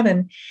chapter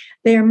 11,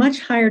 they are much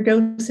higher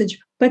dosage,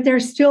 but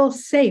they're still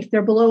safe.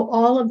 They're below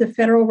all of the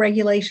federal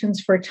regulations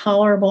for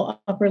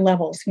tolerable upper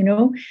levels.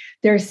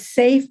 They're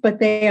safe, but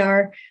they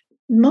are,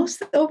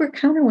 most of the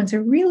over-counter ones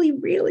are really,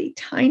 really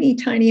tiny,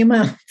 tiny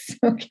amounts.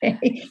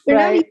 Okay. They're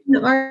not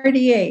even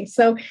RDA.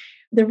 So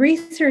the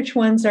research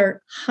ones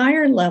are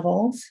higher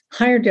levels,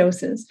 higher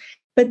doses,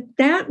 but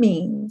that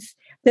means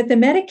that the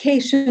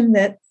medication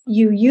that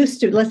you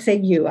used to, let's say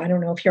I don't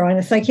know if you're on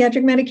a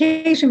psychiatric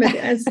medication, but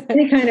as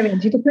any kind of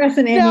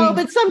antidepressant. No,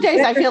 but some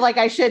days I feel like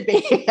I should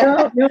be.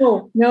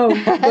 No.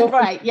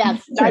 Right.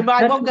 Yes. I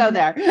won't go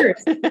there.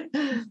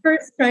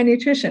 First, try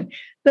nutrition.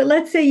 But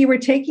let's say you were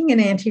taking an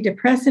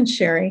antidepressant,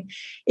 Sherry.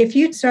 If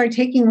you start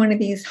taking one of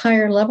these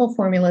higher level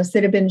formulas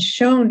that have been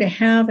shown to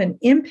have an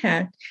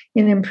impact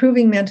in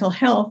improving mental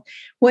health,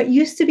 what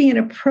used to be an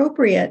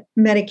appropriate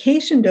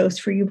medication dose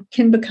for you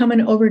can become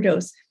an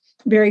overdose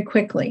very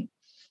quickly.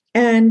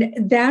 And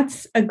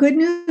that's a good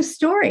news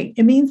story.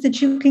 It means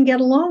that you can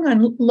get along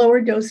on lower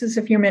doses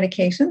of your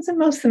medications. And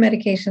most of the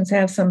medications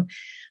have some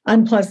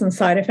unpleasant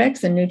side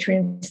effects, and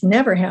nutrients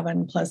never have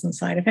unpleasant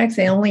side effects.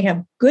 They only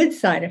have good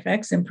side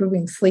effects,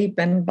 improving sleep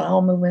and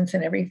bowel movements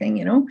and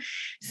everything,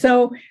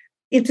 So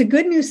it's a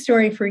good news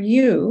story for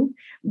you,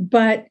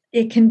 but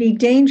it can be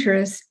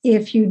dangerous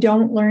if you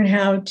don't learn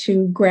how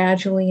to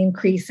gradually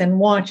increase and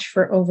watch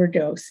for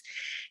overdose.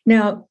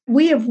 Now,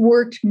 we have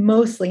worked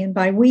mostly, and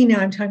by we now,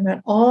 I'm talking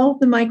about all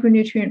the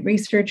micronutrient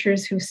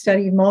researchers who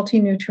study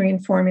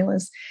multi-nutrient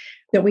formulas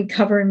that we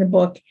cover in the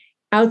book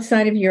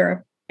outside of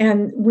Europe.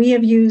 And we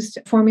have used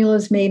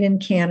formulas made in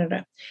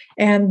Canada.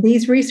 And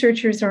these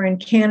researchers are in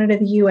Canada,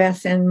 the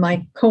US, and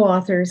my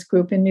co-authors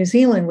group in New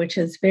Zealand, which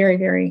is very,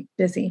 very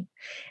busy.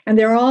 And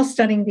they're all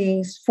studying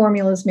these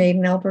formulas made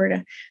in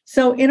Alberta.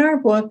 So in our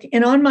book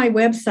and on my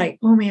website,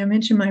 may I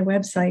mention my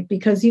website,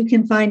 because you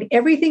can find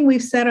everything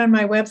we've said on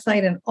my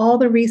website and all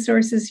the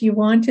resources you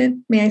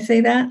wanted. May I say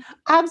that?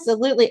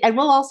 Absolutely. And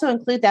we'll also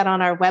include that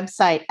on our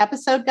website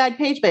episode guide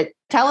page, but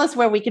tell us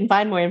where we can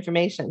find more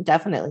information.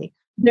 Definitely.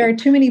 There are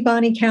too many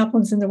Bonnie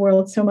Kaplans in the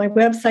world, so my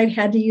website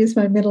had to use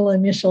my middle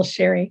initial,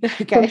 Sherry.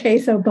 Okay,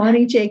 so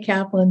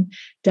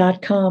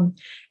BonnieJKaplan.com.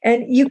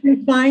 And you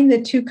can find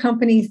the two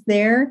companies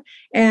there,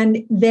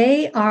 and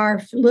they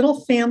are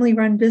little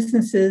family-run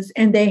businesses,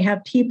 and they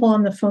have people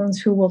on the phones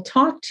who will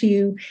talk to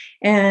you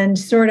and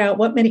sort out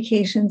what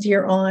medications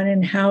you're on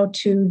and how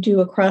to do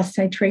a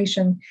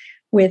cross-titration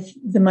with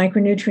the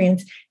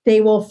micronutrients.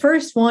 They will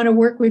first want to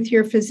work with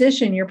your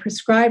physician, your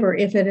prescriber,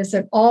 if it is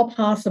at all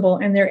possible.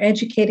 And they're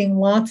educating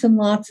lots and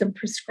lots of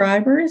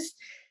prescribers.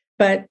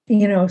 But,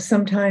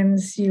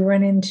 sometimes you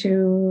run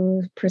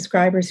into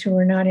prescribers who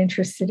are not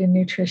interested in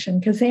nutrition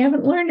because they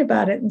haven't learned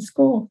about it in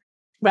school.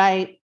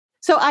 Right.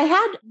 So I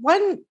had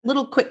one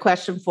little quick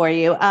question for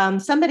you.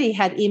 Somebody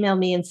had emailed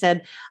me and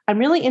said, I'm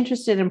really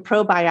interested in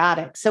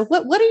probiotics. So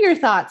what are your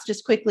thoughts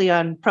just quickly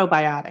on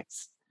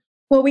probiotics?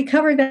 Well, we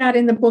cover that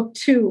in the book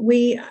too.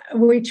 We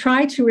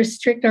try to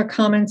restrict our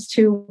comments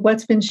to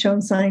what's been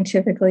shown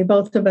scientifically.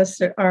 Both of us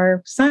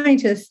are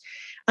scientists.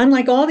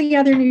 Unlike all the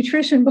other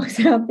nutrition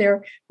books out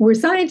there, we're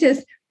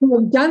scientists who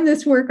have done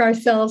this work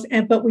ourselves,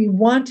 but we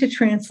want to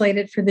translate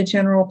it for the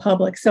general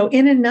public. So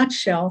in a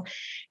nutshell,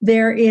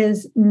 there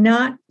is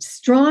not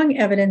strong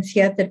evidence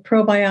yet that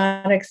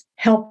probiotics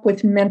help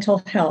with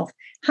mental health.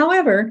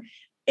 However,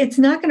 it's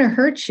not going to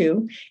hurt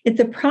you.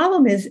 The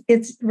problem is,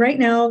 it's right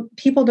now,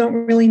 people don't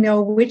really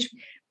know which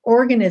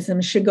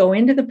organisms should go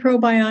into the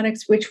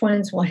probiotics, which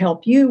ones will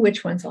help you,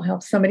 which ones will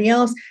help somebody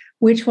else,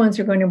 which ones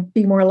are going to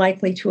be more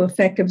likely to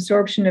affect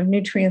absorption of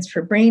nutrients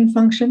for brain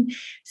function.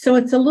 So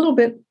it's a little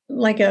bit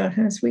like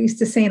as we used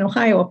to say in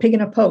Ohio, a pig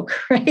in a poke,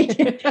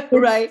 right?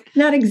 Right.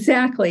 Not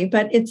exactly,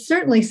 but it's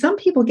certainly, some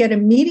people get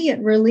immediate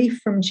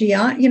relief from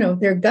GI,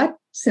 their gut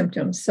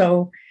symptoms.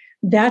 So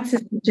that's a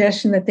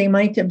suggestion that they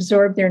might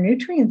absorb their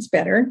nutrients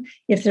better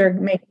if they're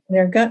making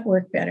their gut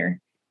work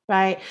better.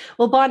 Right.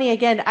 Well, Bonnie,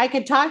 again, I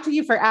could talk to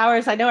you for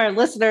hours. I know our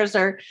listeners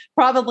are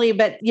probably,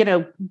 but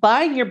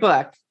buying your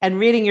book and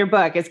reading your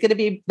book is going to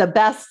be the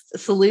best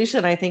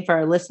solution, I think, for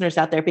our listeners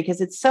out there, because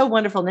it's so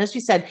wonderful. And as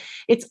you said,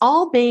 it's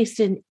all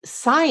based in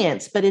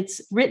science, but it's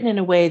written in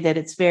a way that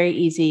it's very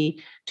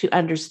easy to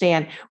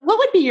understand. What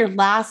would be your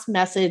last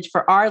message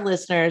for our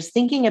listeners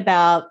thinking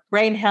about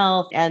brain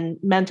health and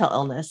mental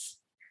illness?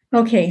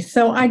 Okay,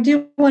 so I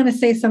do want to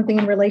say something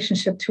in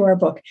relationship to our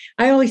book.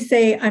 I always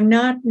say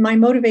my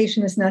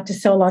motivation is not to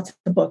sell lots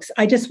of books.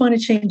 I just want to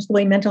change the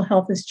way mental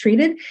health is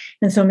treated.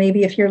 And so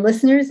maybe if your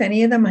listeners,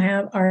 any of them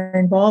are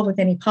involved with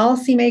any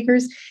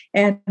policymakers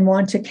and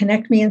want to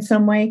connect me in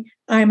some way,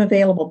 I'm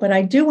available. But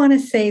I do want to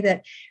say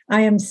that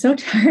I am so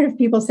tired of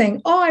people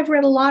saying, oh, I've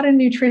read a lot of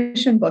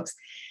nutrition books.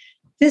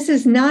 This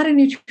is not a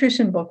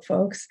nutrition book,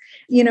 folks.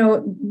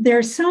 There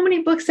are so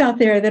many books out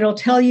there that'll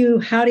tell you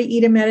how to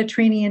eat a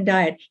Mediterranean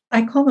diet.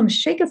 I call them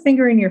shake a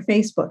finger in your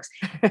face books.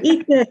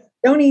 Eat this,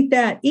 don't eat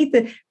that,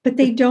 but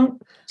they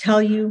don't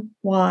tell you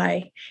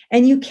why.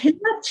 And you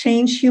cannot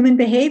change human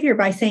behavior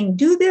by saying,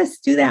 do this,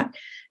 do that.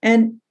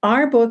 And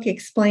our book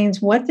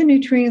explains what the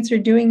nutrients are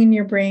doing in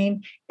your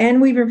brain.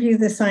 And we review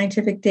the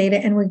scientific data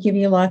and we give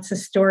you lots of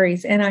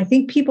stories. And I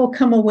think people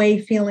come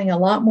away feeling a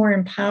lot more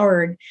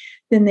empowered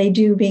than they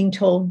do being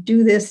told,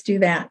 do this, do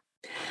that.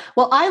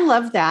 Well, I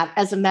love that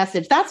as a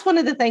message. That's one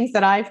of the things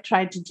that I've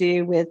tried to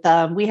do with,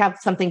 we have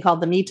something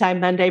called the Me Time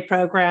Monday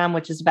program,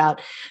 which is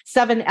about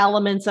 7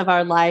 elements of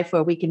our life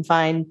where we can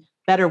find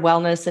better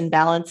wellness and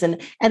balance.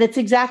 And it's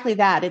exactly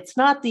that. It's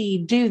not the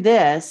do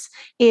this,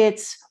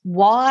 it's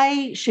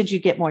why should you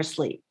get more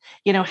sleep?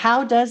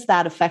 How does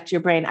that affect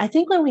your brain? I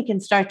think when we can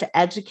start to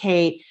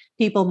educate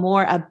people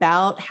more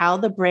about how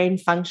the brain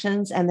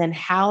functions and then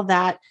how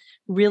that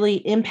really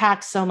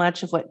impacts so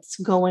much of what's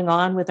going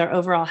on with our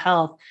overall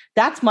health.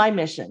 That's my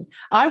mission.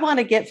 I want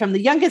to get from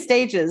the youngest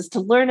ages to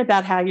learn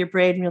about how your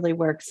brain really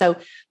works. So,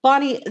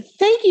 Bonnie,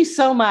 thank you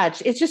so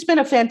much. It's just been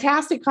a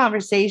fantastic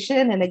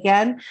conversation. And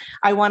again,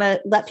 I want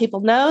to let people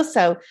know.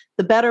 So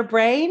The Better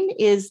Brain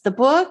is the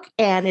book,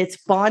 and it's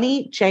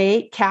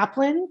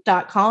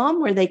bonniejkaplan.com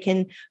where they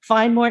can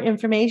find more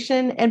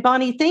information. And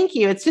Bonnie, thank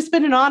you. It's just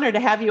been an honor to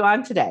have you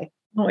on today.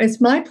 Oh,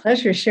 it's my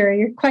pleasure, Sherry.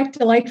 You're quite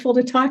delightful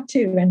to talk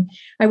to, and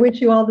I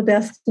wish you all the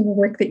best in the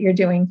work that you're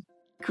doing.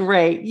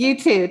 Great. You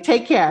too.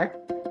 Take care.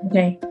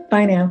 Okay.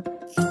 Bye now.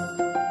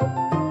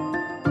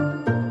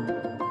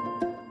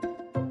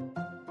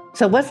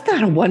 So wasn't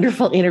that a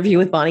wonderful interview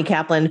with Bonnie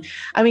Kaplan?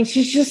 I mean,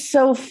 she's just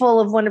so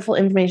full of wonderful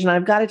information.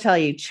 I've got to tell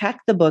you,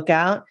 check the book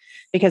out,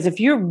 because if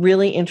you're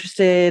really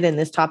interested in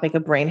this topic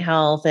of brain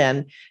health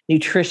and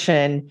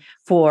nutrition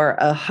for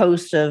a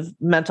host of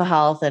mental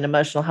health and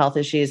emotional health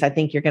issues, I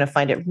think you're going to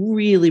find it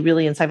really,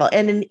 really insightful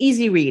and an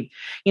easy read.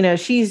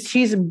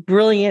 She's a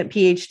brilliant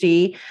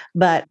PhD,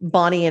 but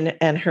Bonnie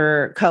and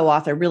her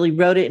co-author really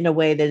wrote it in a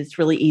way that it's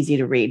really easy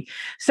to read.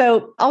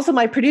 So also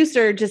my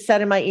producer just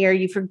said in my ear,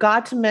 you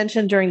forgot to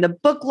mention during the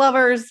Book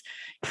Lovers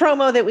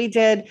promo that we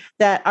did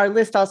that our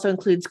list also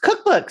includes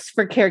cookbooks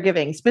for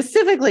caregiving,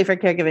 specifically for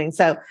caregiving.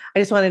 So I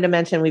just wanted to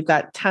mention we've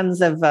got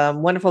tons of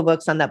wonderful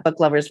books on that Book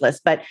Lovers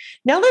list. But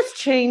now let's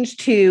change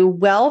to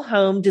Well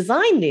Home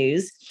Design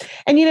news.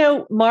 And,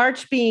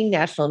 March being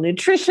National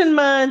Nutrition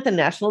Month and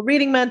National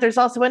Reading Month, there's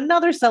also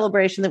another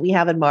celebration that we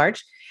have in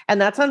March. And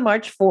that's on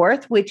March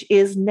 4th, which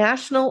is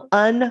National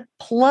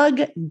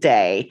Unplug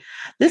Day.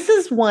 This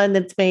is one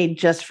that's made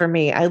just for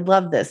me. I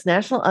love this,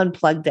 National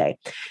Unplug Day.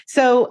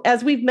 So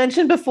as we've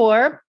mentioned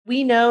before,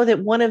 we know that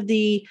one of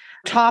the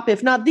top,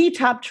 if not the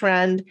top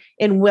trend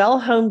in well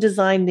home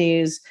design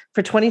news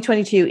for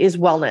 2022 is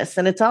wellness.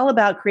 And it's all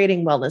about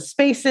creating wellness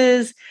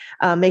spaces,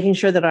 making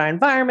sure that our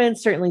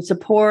environments certainly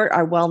support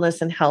our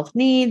wellness and health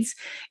needs.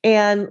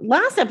 And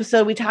last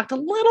episode, we talked a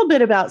little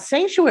bit about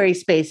sanctuary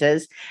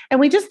spaces, and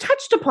we just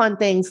touched upon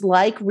things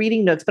like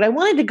reading nooks. But I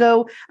wanted to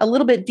go a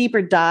little bit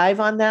deeper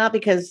dive on that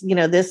because,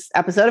 this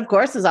episode, of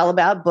course, is all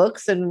about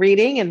books and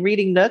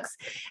reading nooks.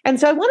 And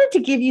so I wanted to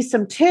give you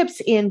some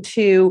tips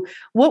into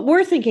what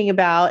we're thinking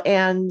about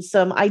and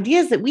some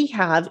ideas that we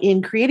have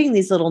in creating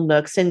these little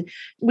nooks. And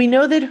we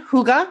know that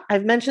hygge,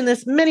 I've mentioned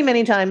this many,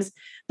 many times,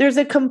 there's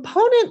a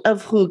component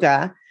of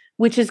hygge,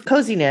 which is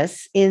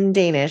coziness in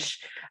Danish,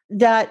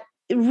 that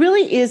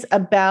really is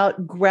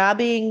about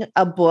grabbing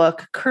a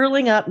book,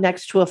 curling up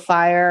next to a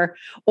fire,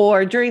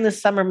 or during the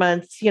summer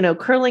months,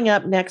 curling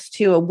up next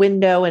to a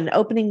window and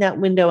opening that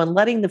window and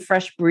letting the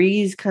fresh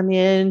breeze come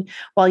in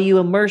while you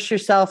immerse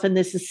yourself in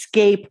this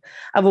escape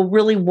of a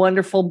really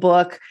wonderful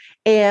book.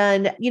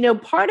 And,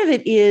 part of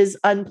it is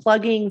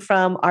unplugging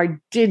from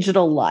our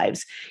digital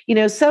lives.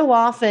 So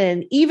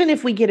often, even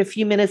if we get a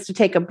few minutes to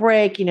take a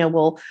break,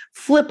 we'll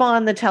flip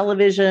on the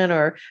television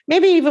or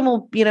maybe even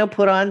we'll,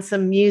 put on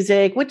some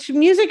music, which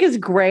music is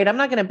great. I'm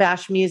not going to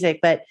bash music,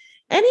 but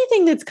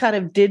anything that's kind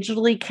of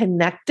digitally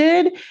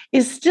connected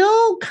is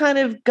still kind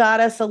of got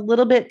us a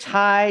little bit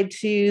tied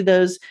to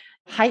those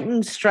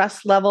heightened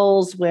stress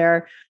levels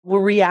where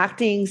we're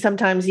reacting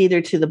sometimes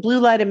either to the blue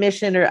light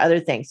emission or other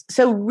things.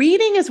 So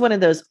reading is one of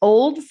those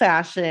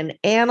old-fashioned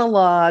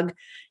analog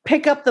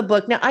pick up the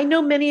book. Now, I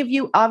know many of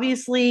you,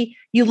 obviously,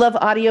 you love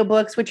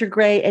audiobooks, which are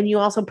great, and you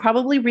also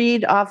probably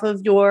read off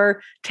of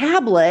your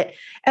tablet.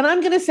 And I'm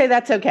going to say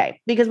that's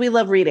okay because we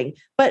love reading.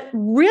 But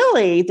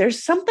really,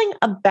 there's something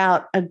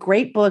about a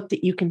great book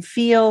that you can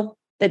feel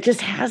that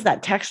just has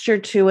that texture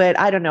to it.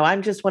 I don't know.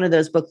 I'm just one of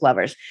those book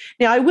lovers.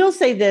 Now, I will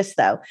say this,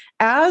 though.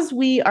 As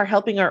we are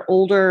helping our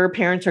older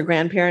parents or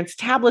grandparents,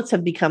 tablets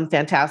have become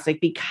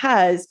fantastic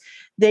because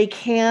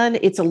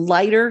it's a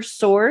lighter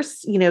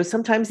source.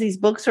 Sometimes these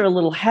books are a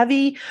little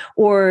heavy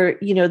or,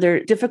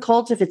 they're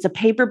difficult if it's a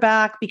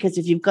paperback, because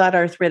if you've got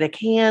arthritic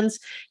hands,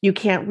 you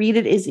can't read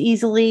it as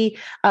easily.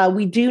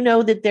 We do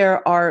know that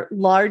there are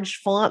large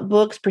font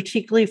books,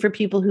 particularly for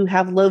people who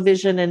have low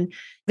vision and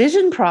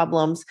vision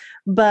problems,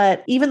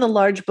 but even the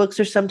large books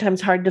are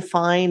sometimes hard to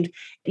find.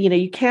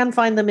 You can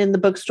find them in the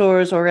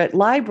bookstores or at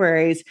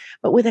libraries,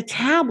 but with a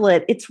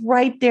tablet, it's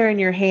right there in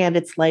your hand.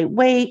 It's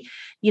lightweight.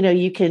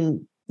 You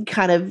can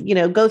kind of,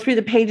 go through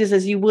the pages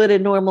as you would a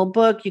normal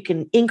book. You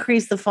can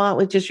increase the font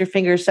with just your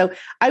fingers. So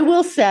I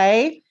will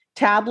say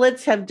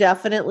tablets have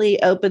definitely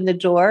opened the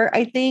door,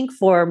 I think,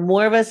 for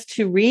more of us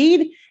to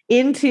read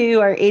into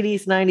our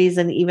 80s, 90s,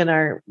 and even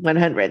our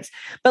 100s.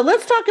 But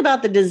let's talk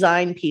about the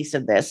design piece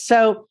of this.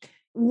 So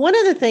one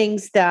of the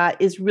things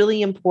that is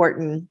really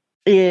important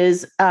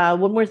is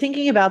when we're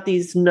thinking about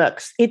these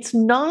nooks, it's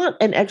not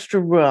an extra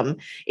room.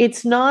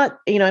 It's not,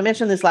 I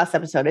mentioned this last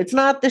episode, it's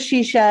not the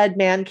she shed,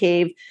 man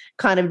cave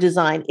kind of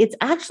design. It's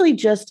actually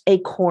just a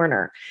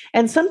corner.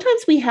 And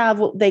sometimes we have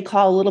what they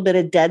call a little bit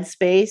of dead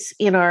space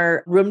in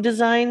our room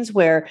designs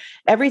where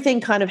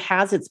everything kind of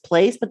has its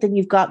place, but then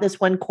you've got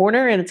this one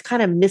corner and it's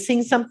kind of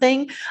missing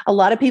something. A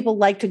lot of people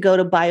like to go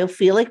to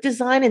biophilic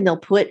design and they'll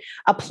put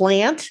a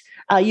plant.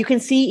 You can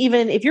see,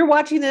 even if you're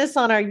watching this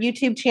on our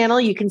YouTube channel,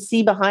 you can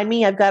see behind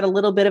me, I've got a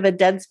little bit of a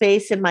dead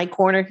space in my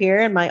corner here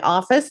in my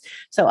office.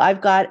 So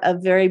I've got a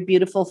very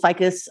beautiful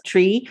ficus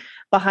tree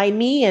behind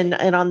me and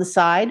on the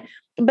side.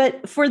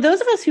 But for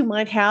those of us who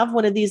might have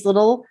one of these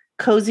little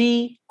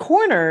cozy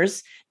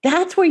corners,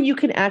 that's where you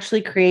can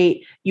actually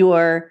create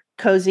your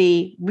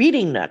cozy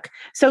reading nook.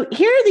 So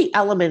here are the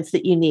elements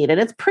that you need,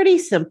 and it's pretty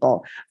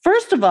simple.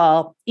 First of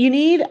all, you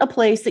need a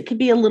place that can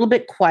be a little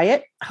bit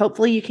quiet.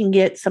 Hopefully you can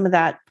get some of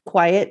that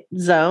quiet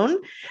zone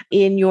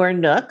in your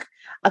nook.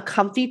 A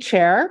comfy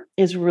chair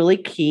is really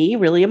key,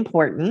 really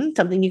important,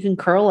 something you can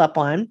curl up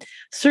on.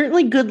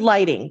 Certainly good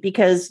lighting,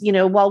 because,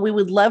 while we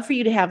would love for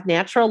you to have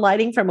natural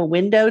lighting from a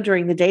window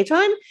during the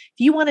daytime, if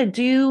you want to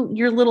do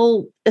your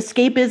little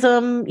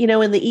escapism,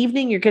 in the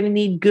evening, you're going to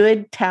need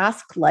good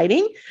task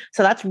lighting.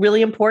 So that's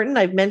really important.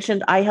 I've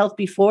mentioned eye health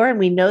before, and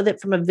we know that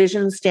from a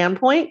vision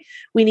standpoint,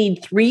 we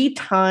need 3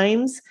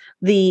 times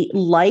the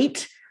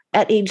light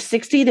at age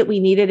 60 that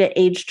we needed at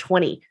age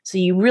 20. So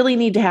you really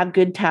need to have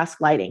good task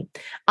lighting.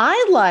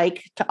 I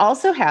like to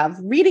also have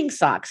reading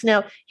socks.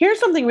 Now, here's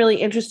something really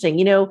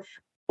interesting.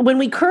 When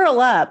we curl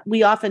up,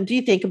 we often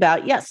do think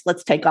about, yes,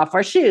 let's take off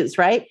our shoes,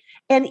 right?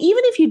 And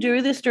even if you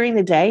do this during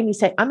the day and you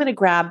say, I'm going to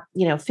grab,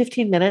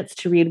 15 minutes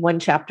to read one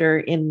chapter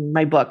in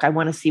my book. I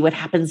want to see what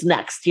happens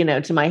next,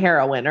 to my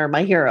heroine or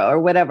my hero or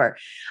whatever.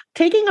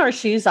 Taking our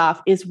shoes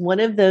off is one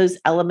of those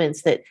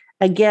elements that,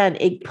 again,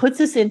 it puts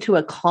us into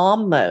a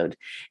calm mode,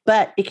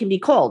 but it can be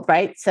cold,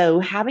 right? So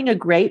having a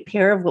great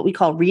pair of what we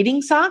call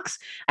reading socks.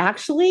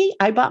 Actually,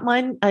 I bought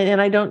mine, and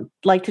I don't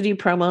like to do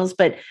promos,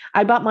 but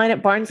I bought mine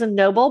at Barnes &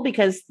 Noble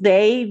because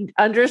they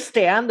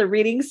understand the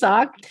reading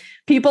sock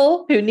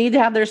people who need to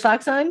have their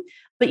socks on.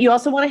 But you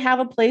also want to have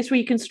a place where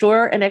you can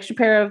store an extra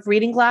pair of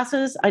reading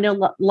glasses. I know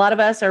a lot of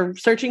us are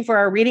searching for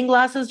our reading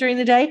glasses during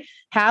the day.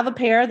 Have a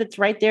pair that's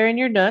right there in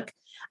your nook.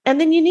 And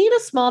then you need a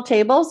small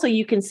table so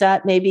you can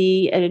set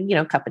maybe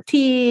a cup of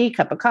tea,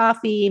 cup of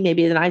coffee,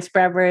 maybe a nice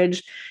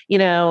beverage,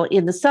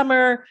 in the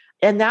summer.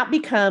 And that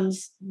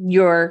becomes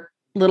your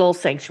little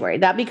sanctuary.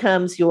 That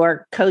becomes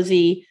your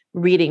cozy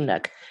reading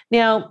nook.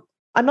 Now,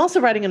 I'm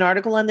also writing an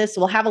article on this,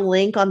 so we'll have a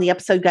link on the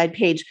episode guide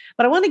page,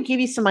 but I want to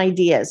give you some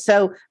ideas.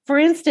 So for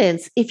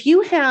instance, if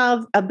you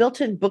have a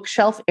built-in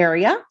bookshelf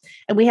area,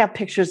 and we have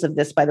pictures of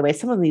this, by the way,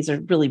 some of these are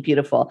really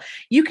beautiful,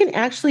 you can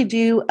actually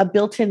do a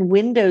built-in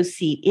window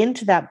seat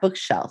into that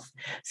bookshelf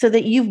so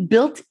that you've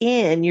built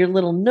in your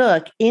little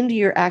nook into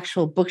your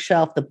actual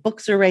bookshelf. The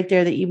books are right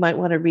there that you might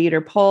want to read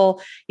or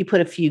pull. You put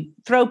a few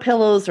throw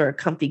pillows or a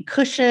comfy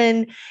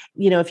cushion.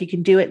 If you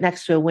can do it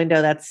next to a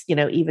window, that's,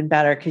 even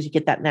better because you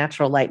get that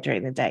natural light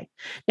during the day.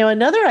 Now,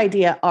 another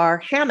idea are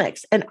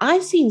hammocks. And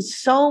I've seen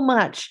so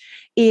much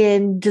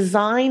in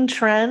design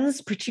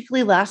trends,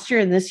 particularly last year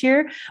and this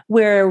year,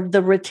 where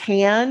the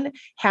rattan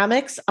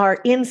hammocks are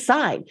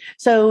inside.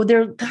 So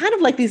they're kind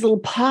of like these little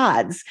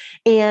pods,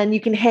 and you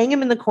can hang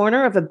them in the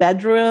corner of a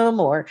bedroom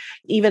or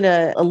even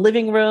a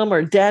living room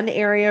or den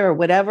area or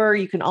whatever.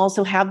 You can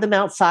also have them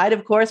outside.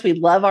 Of course, we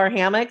love our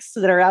hammocks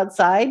that are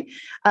outside,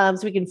 so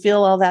we can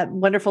feel all that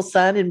wonderful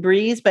sun and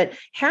breeze. But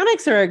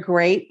hammocks are a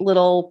great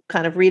little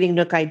kind of reading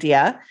nook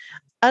idea.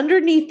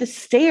 Underneath the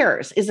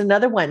Stairs is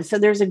another one. So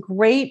there's a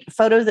great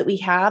photo that we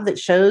have that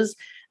shows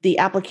the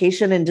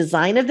application and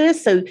design of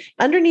this. So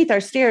underneath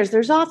our stairs,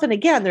 there's often,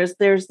 again,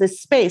 there's this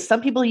space.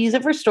 Some people use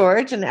it for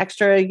storage and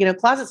extra,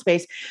 closet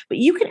space, but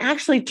you can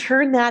actually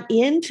turn that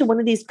into one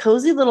of these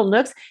cozy little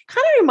nooks.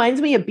 Kind of reminds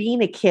me of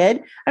being a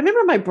kid. I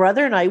remember my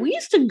brother and we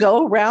used to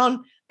go around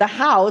the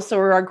house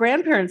or our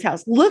grandparents'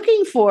 house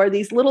looking for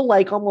these little,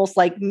 almost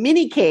like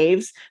mini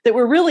caves that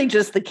were really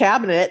just the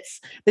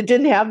cabinets that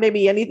didn't have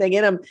maybe anything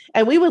in them.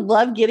 And we would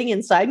love getting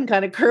inside and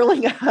kind of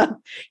curling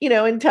up,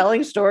 and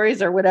telling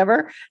stories or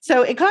whatever.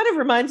 So it kind of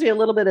reminds me a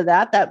little bit of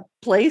that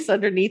place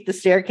underneath the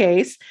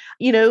staircase.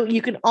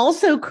 You can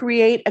also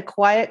create a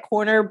quiet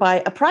corner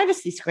by a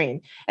privacy screen.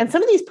 And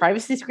some of these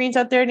privacy screens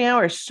out there now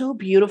are so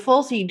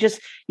beautiful. So you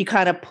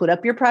kind of put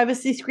up your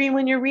privacy screen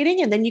when you're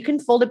reading, and then you can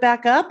fold it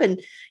back up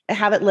and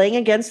have it laying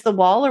against the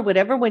wall or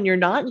whatever when you're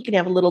not. You can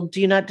have a little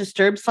do not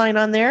disturb sign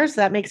on there. So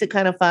that makes it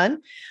kind of fun.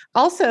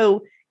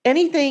 Also,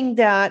 anything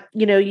that,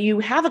 you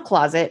have a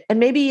closet and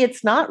maybe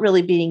it's not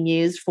really being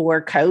used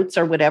for coats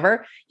or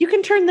whatever, you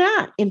can turn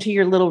that into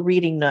your little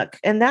reading nook.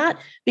 And that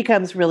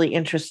becomes really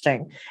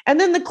interesting. And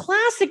then the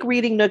classic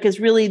reading nook is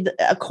really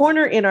a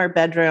corner in our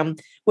bedroom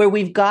where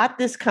we've got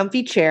this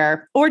comfy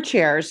chair or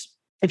chairs,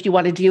 if you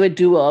want to do a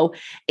duo,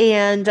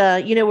 and,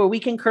 where we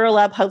can curl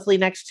up, hopefully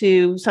next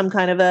to some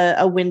kind of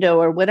a window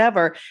or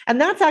whatever.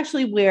 And that's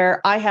actually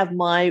where I have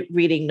my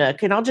reading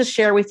nook. And I'll just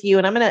share with you,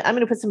 and I'm going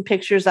to put some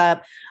pictures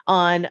up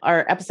on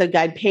our episode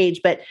guide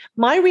page. But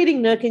my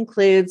reading nook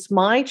includes,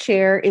 my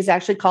chair is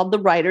actually called the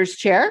writer's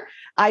chair.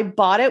 I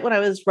bought it when I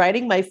was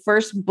writing my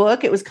first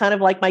book. It was kind of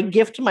like my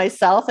gift to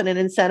myself and an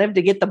incentive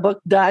to get the book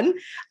done.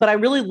 But I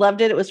really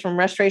loved it. It was from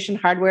Restoration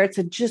Hardware. It's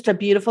just a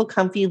beautiful,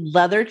 comfy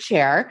leather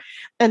chair.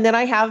 And then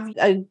I have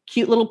a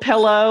cute little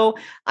pillow.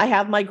 I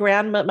have my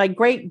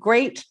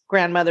great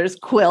grandmother's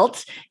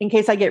quilt in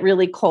case I get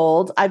really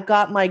cold. I've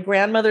got my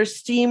grandmother's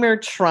steamer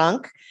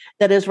trunk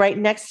that is right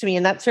next to me,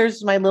 and that serves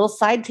as my little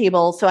side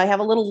table. So I have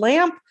a little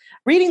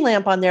reading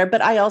lamp on there, but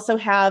I also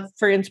have,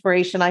 for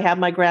inspiration, I have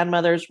my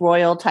grandmother's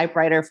Royal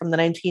typewriter from the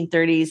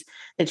 1930s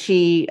that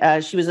she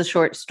was a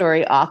short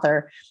story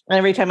author. And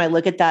every time I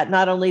look at that,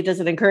 not only does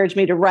it encourage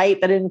me to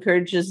write, but it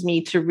encourages me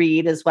to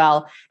read as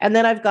well. And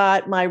then I've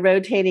got my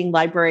rotating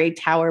library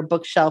tower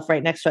bookshelf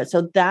right next to it.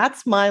 So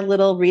that's my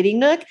little reading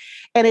nook.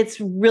 And it's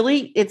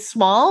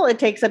small. It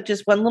takes up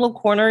just one little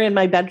corner in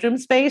my bedroom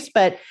space,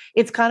 but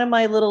it's kind of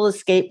my little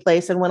escape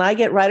place. And when I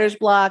get writer's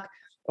block,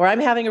 or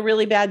I'm having a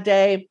really bad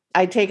day,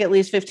 I take at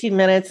least 15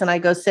 minutes and I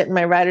go sit in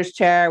my writer's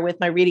chair with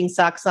my reading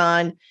socks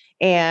on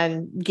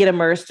and get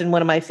immersed in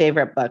one of my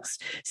favorite books.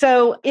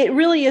 So it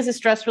really is a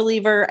stress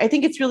reliever. I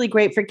think it's really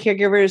great for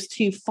caregivers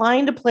to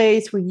find a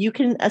place where you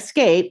can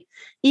escape,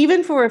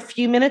 even for a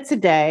few minutes a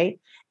day,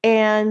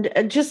 and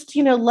just,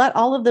 let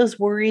all of those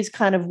worries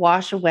kind of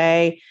wash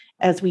away.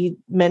 As we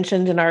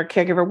mentioned in our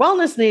caregiver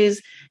wellness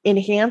news,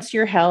 enhance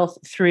your health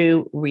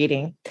through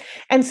reading.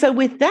 And so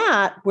with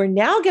that, we're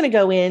now going to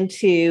go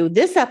into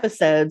this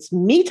episode's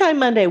Me Time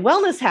Monday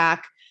wellness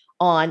hack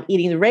on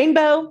eating the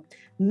rainbow,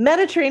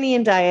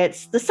 Mediterranean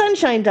diets, the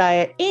sunshine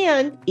diet,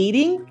 and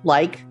eating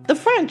like the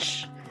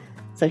French.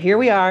 So here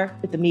we are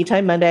with the Me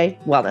Time Monday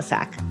wellness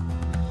hack.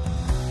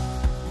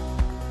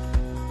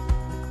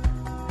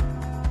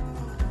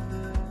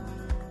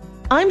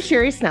 I'm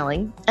Sherry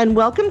Snelling, and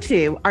welcome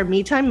to our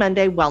Me Time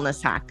Monday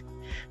Wellness Hack.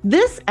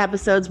 This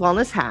episode's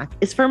wellness hack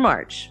is for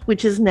March,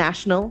 which is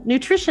National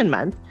Nutrition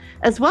Month,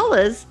 as well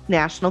as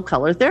National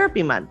Color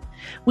Therapy Month.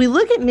 We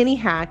look at mini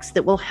hacks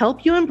that will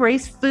help you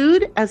embrace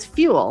food as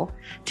fuel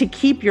to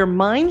keep your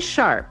mind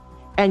sharp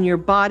and your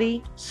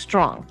body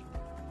strong.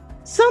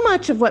 So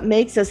much of what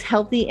makes us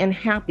healthy and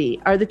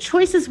happy are the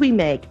choices we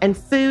make, and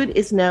food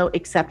is no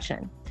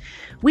exception.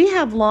 We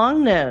have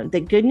long known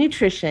that good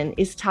nutrition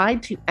is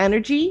tied to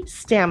energy,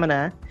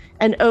 stamina,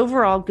 and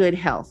overall good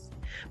health.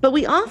 But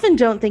we often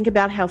don't think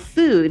about how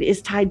food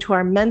is tied to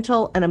our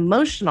mental and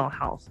emotional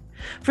health.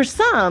 For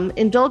some,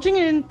 indulging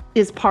in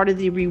is part of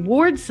the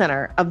reward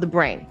center of the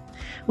brain.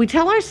 We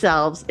tell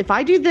ourselves, if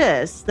I do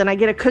this, then I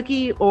get a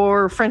cookie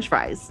or French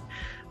fries.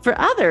 For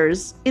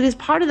others, it is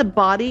part of the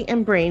body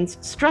and brain's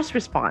stress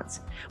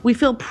response. We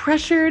feel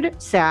pressured,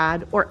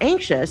 sad, or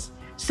anxious,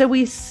 so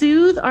we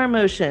soothe our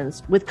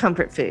emotions with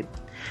comfort food.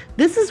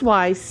 This is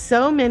why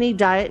so many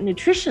diet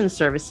nutrition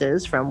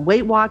services, from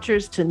Weight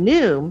Watchers to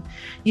Noom,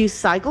 use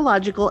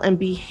psychological and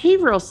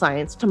behavioral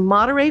science to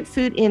moderate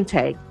food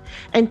intake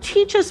and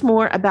teach us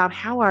more about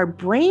how our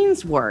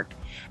brains work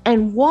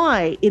and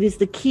why it is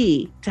the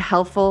key to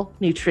healthful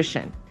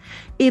nutrition.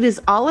 It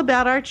is all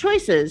about our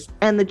choices,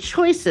 and the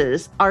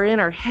choices are in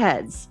our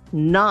heads,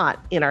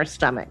 not in our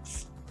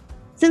stomachs.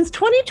 Since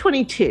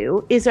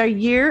 2022 is our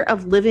year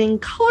of living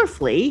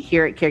colorfully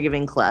here at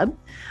Caregiving Club,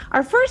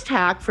 our first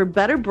hack for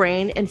better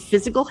brain and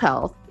physical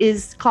health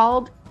is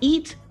called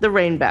Eat the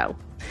Rainbow.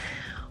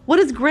 What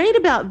is great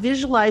about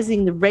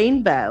visualizing the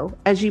rainbow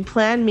as you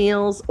plan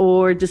meals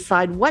or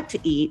decide what to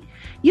eat,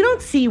 you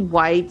don't see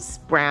whites,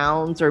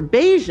 browns, or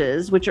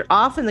beiges, which are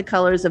often the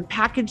colors of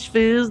packaged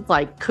foods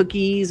like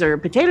cookies or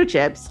potato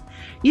chips.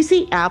 You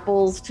see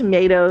apples,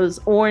 tomatoes,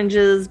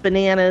 oranges,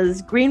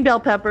 bananas, green bell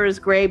peppers,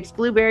 grapes,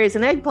 blueberries,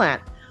 and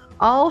eggplant,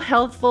 all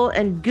healthful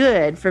and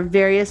good for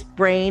various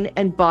brain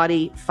and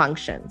body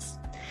functions.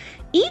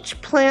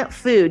 Each plant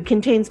food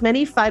contains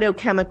many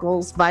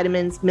phytochemicals,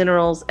 vitamins,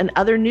 minerals, and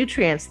other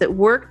nutrients that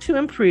work to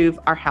improve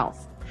our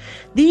health.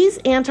 These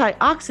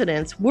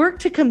antioxidants work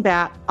to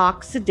combat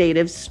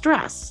oxidative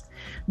stress.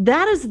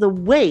 That is the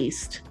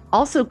waste,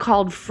 also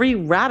called free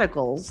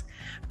radicals,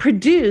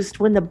 produced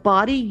when the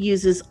body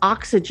uses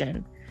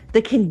oxygen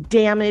that can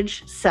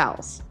damage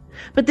cells.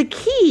 But the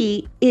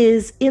key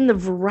is in the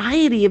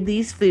variety of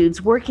these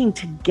foods working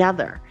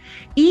together.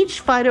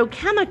 Each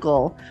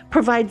phytochemical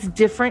provides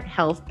different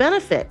health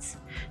benefits.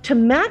 To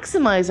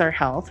maximize our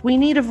health, we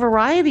need a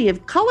variety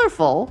of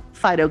colorful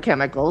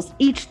phytochemicals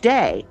each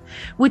day,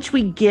 which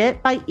we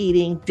get by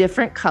eating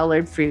different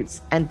colored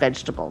fruits and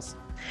vegetables.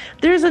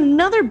 There's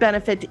another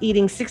benefit to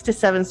eating 6 to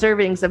 7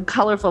 servings of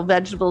colorful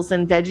vegetables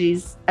and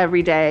veggies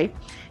every day.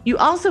 You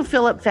also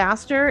fill up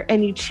faster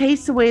and you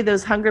chase away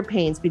those hunger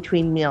pains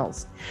between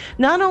meals.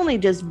 Not only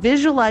does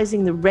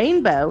visualizing the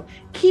rainbow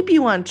keep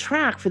you on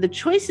track for the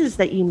choices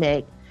that you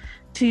make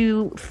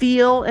to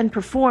feel and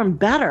perform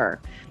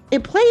better,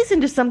 it plays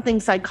into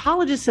something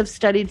psychologists have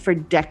studied for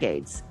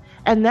decades,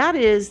 and that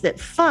is that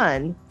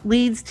fun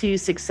leads to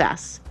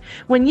success.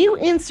 When you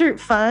insert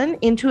fun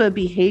into a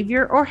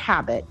behavior or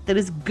habit that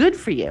is good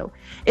for you,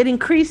 it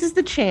increases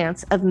the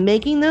chance of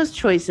making those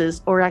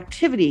choices or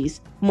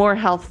activities more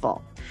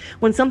healthful.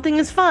 When something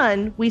is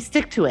fun, we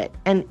stick to it,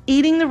 and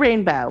eating the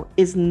rainbow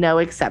is no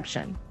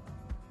exception.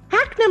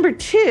 Hack number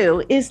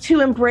 2 is to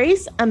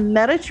embrace a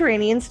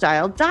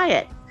Mediterranean-style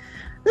diet.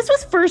 This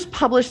was first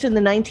published in the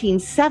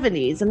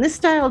 1970s, and this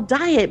style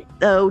diet,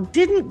 though,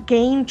 didn't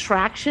gain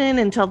traction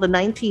until the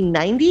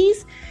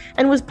 1990s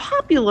and was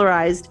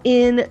popularized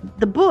in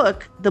the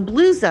book, The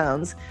Blue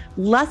Zones,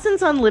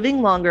 Lessons on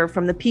Living Longer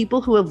from the People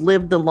Who Have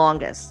Lived the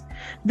Longest.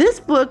 This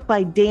book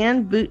by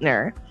Dan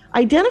Buettner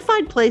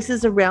identified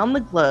places around the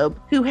globe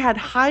who had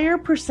higher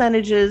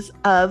percentages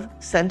of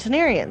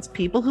centenarians,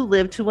 people who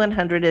lived to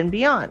 100 and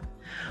beyond.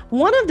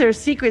 One of their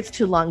secrets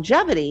to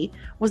longevity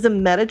was a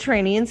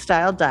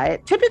Mediterranean-style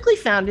diet typically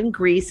found in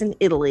Greece and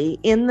Italy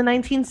in the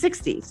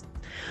 1960s.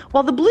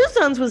 While the Blue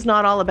Zones was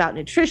not all about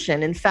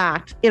nutrition, in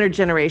fact,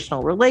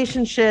 intergenerational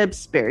relationships,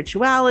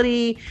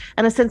 spirituality,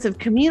 and a sense of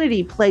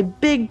community play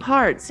big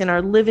parts in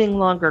our living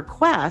longer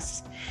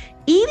quests.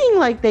 Eating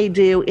like they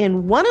do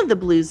in one of the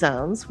Blue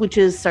Zones, which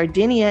is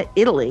Sardinia,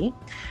 Italy,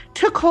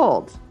 took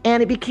hold,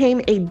 and it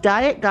became a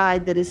diet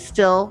guide that is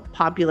still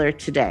popular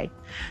today.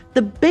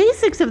 The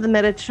basics of the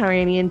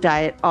Mediterranean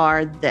diet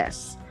are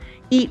this: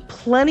 eat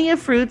plenty of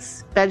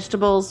fruits,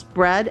 vegetables,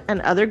 bread, and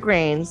other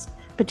grains,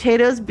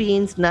 potatoes,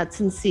 beans,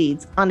 nuts, and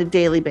seeds on a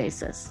daily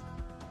basis.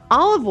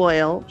 Olive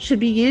oil should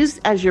be used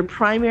as your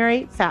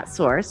primary fat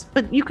source,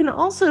 but you can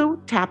also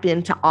tap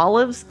into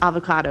olives,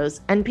 avocados,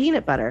 and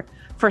peanut butter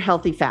for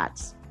healthy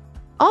fats.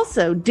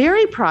 Also,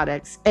 dairy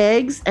products,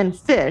 eggs, and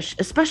fish,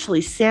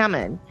 especially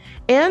salmon,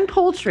 and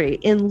poultry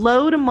in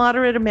low to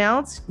moderate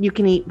amounts you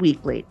can eat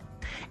weekly.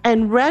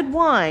 And red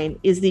wine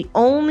is the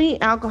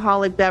only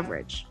alcoholic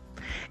beverage.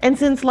 And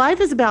since life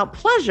is about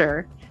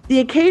pleasure, the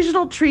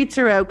occasional treats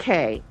are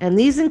okay, and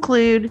these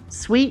include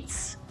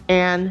sweets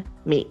and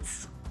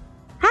meats.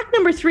 Hack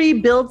number 3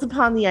 builds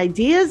upon the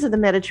ideas of the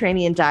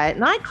Mediterranean diet,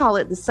 and I call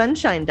it the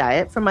Sunshine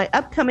Diet from my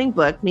upcoming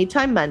book, Me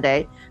Time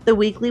Monday, the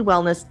Weekly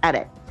Wellness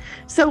Edit.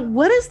 So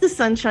what is the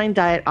Sunshine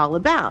Diet all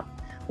about?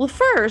 Well,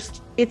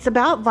 first, it's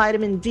about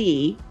vitamin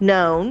D,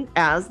 known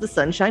as the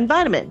sunshine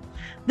vitamin.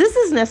 This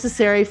is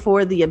necessary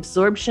for the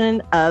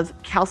absorption of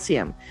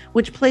calcium,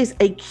 which plays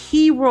a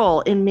key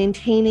role in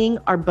maintaining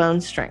our bone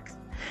strength.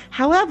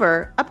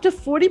 However, up to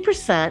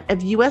 40%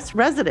 of U.S.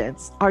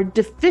 residents are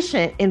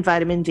deficient in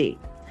vitamin D.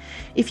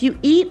 If you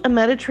eat a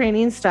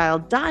Mediterranean-style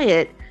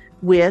diet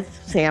with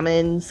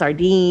salmon,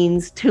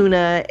 sardines,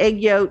 tuna,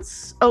 egg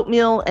yolks,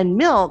 oatmeal, and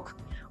milk,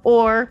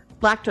 or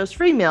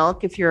lactose-free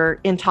milk if you're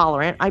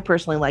intolerant, I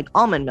personally like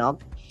almond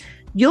milk,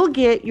 you'll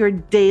get your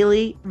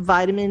daily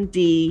vitamin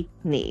D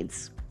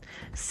needs.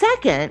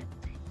 Second,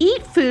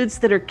 eat foods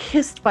that are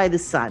kissed by the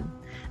sun.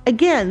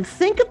 Again,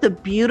 think of the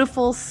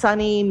beautiful,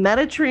 sunny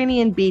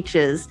Mediterranean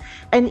beaches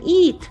and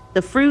eat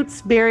the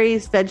fruits,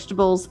 berries,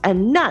 vegetables,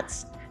 and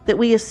nuts that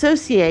we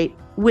associate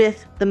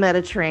with the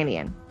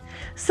Mediterranean.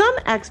 Some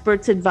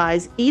experts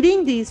advise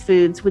eating these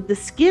foods with the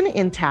skin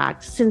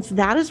intact, since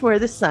that is where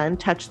the sun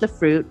touched the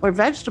fruit or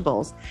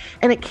vegetables,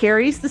 and it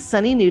carries the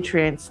sunny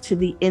nutrients to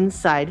the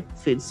inside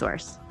food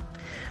source.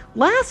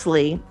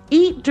 Lastly,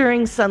 eat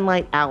during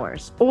sunlight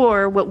hours,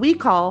 or what we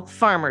call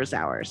farmer's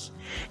hours.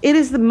 It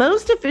is the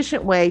most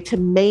efficient way to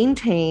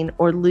maintain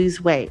or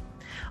lose weight.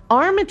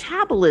 our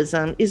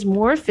metabolism is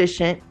more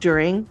efficient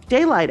during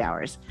daylight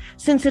hours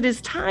since it is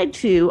tied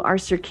to our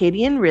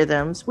circadian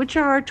rhythms, which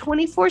are our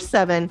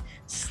 24/7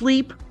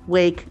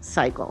 sleep-wake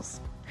cycles.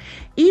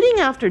 Eating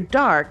after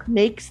dark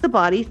makes the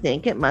body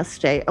think it must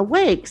stay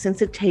awake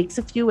since it takes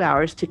a few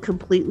hours to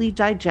completely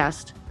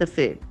digest the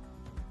food.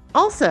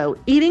 Also,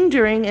 eating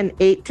during an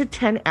 8 to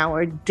 10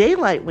 hour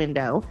daylight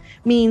window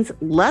means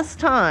less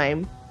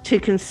time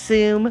to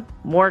consume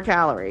more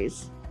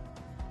calories.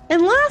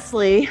 And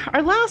lastly,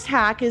 our last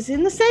hack is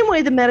in the same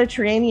way the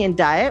Mediterranean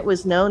diet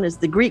was known as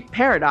the Greek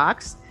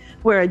paradox,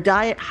 where a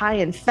diet high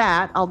in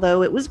fat,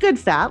 although it was good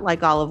fat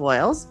like olive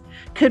oils,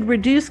 could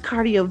reduce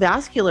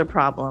cardiovascular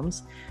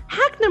problems.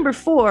 Hack number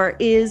 4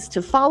 is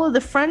to follow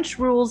the French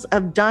rules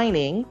of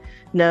dining,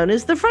 known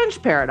as the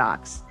French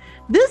paradox.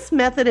 This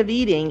method of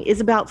eating is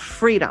about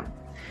freedom.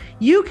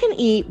 You can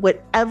eat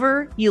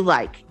whatever you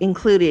like,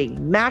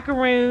 including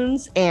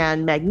macaroons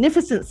and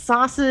magnificent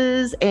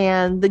sauces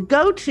and the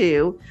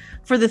go-to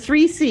for the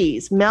 3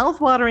 C's,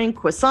 mouth-watering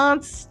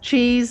croissants,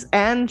 cheese,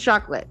 and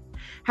chocolate.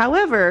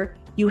 However,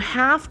 you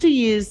have to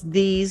use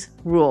these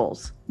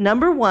rules.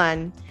 Number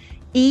 1,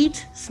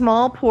 eat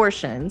small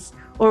portions,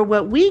 or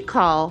what we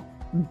call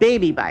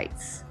baby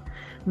bites.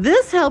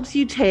 This helps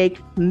you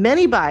take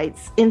many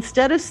bites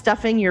instead of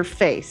stuffing your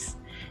face.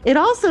 It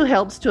also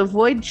helps to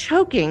avoid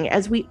choking,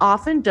 as we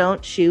often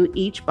don't chew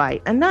each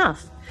bite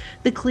enough.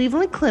 The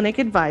Cleveland Clinic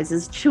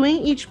advises chewing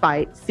each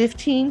bite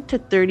 15 to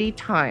 30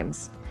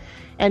 times.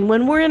 And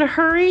when we're in a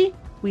hurry,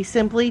 we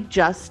simply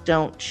just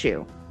don't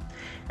chew.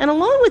 And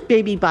along with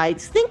baby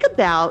bites, think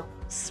about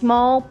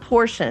small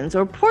portions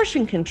or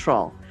portion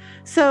control.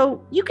 So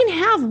you can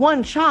have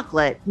 1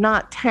 chocolate,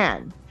 not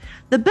 10.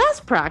 The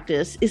best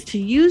practice is to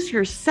use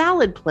your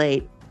salad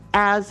plate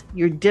as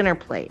your dinner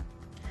plate.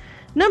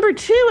 Number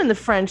 2 in the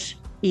French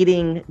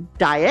eating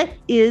diet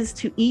is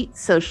to eat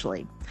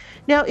socially.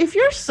 Now, if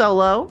you're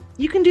solo,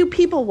 you can do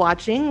people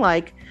watching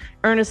like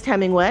Ernest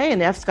Hemingway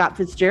and F. Scott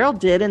Fitzgerald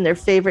did in their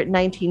favorite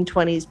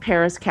 1920s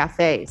Paris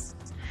cafes.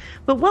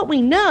 But what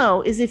we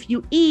know is if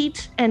you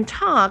eat and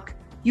talk,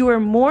 you are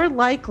more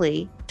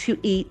likely to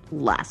eat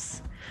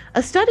less.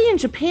 A study in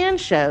Japan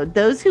showed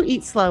those who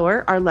eat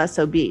slower are less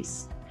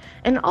obese.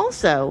 And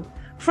also,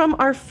 from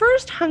our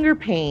first hunger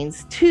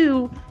pains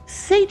to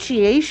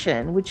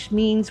satiation, which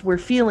means we're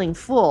feeling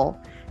full,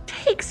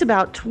 takes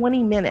about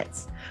 20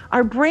 minutes.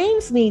 Our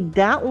brains need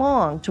that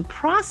long to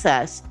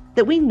process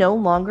that we no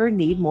longer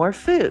need more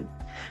food.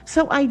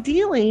 So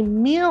ideally,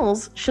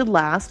 meals should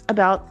last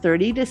about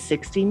 30 to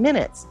 60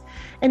 minutes.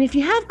 And if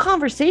you have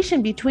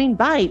conversation between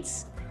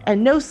bites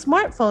and no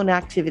smartphone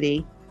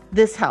activity,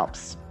 this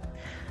helps.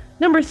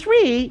 Number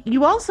 3,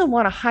 you also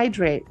want to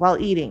hydrate while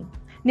eating.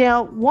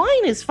 Now,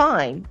 wine is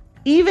fine,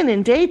 even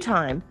in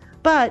daytime,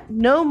 but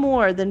no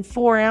more than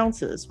 4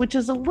 ounces, which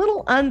is a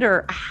little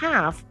under a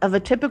half of a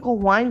typical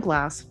wine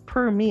glass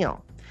per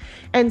meal.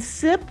 And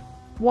sip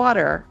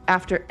water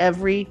after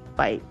every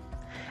bite.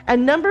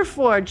 And number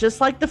 4, just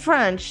like the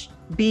French,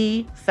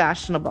 be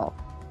fashionable.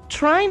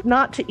 Try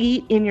not to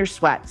eat in your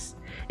sweats.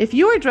 If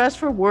you are dressed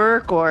for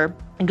work or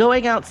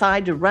going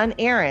outside to run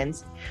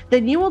errands,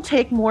 then you will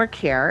take more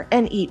care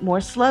and eat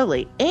more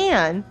slowly.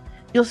 And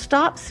you'll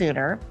stop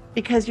sooner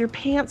because your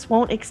pants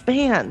won't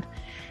expand.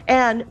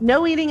 And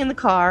no eating in the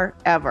car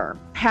ever.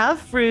 Have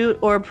fruit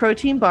or a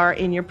protein bar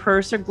in your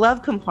purse or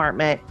glove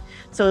compartment.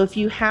 So if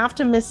you have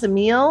to miss a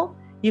meal,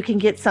 you can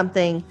get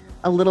something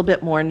a little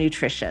bit more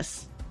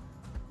nutritious.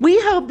 We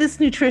hope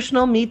this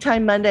nutritional Me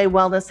Time Monday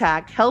wellness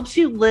hack helps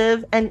you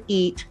live and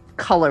eat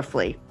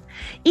colorfully.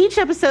 Each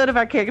episode of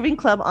our Caregiving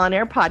Club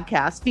on-air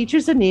podcast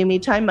features a new Me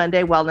Time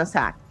Monday wellness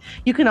hack.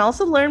 You can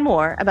also learn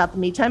more about the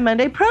Me Time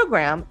Monday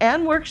program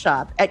and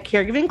workshop at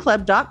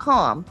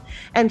caregivingclub.com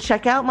and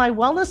check out my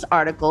wellness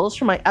articles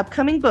from my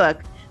upcoming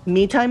book,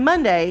 Me Time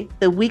Monday,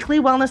 the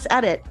weekly wellness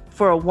edit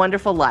for a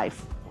wonderful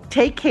life.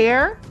 Take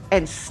care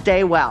and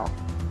stay well.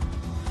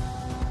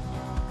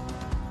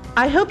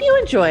 I hope you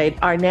enjoyed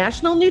our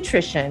National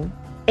Nutrition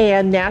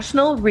and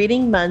National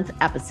Reading Month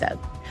episode.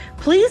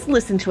 Please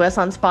listen to us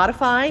on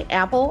Spotify,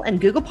 Apple, and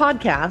Google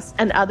Podcasts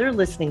and other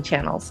listening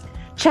channels.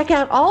 Check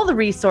out all the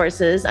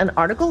resources and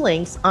article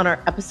links on our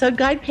episode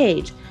guide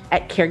page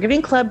at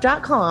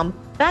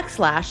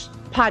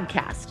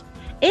caregivingclub.com/podcast.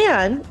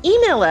 And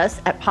email us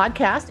at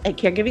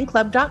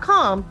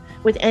podcast@caregivingclub.com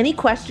with any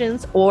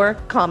questions or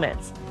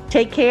comments.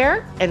 Take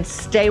care and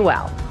stay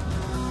well.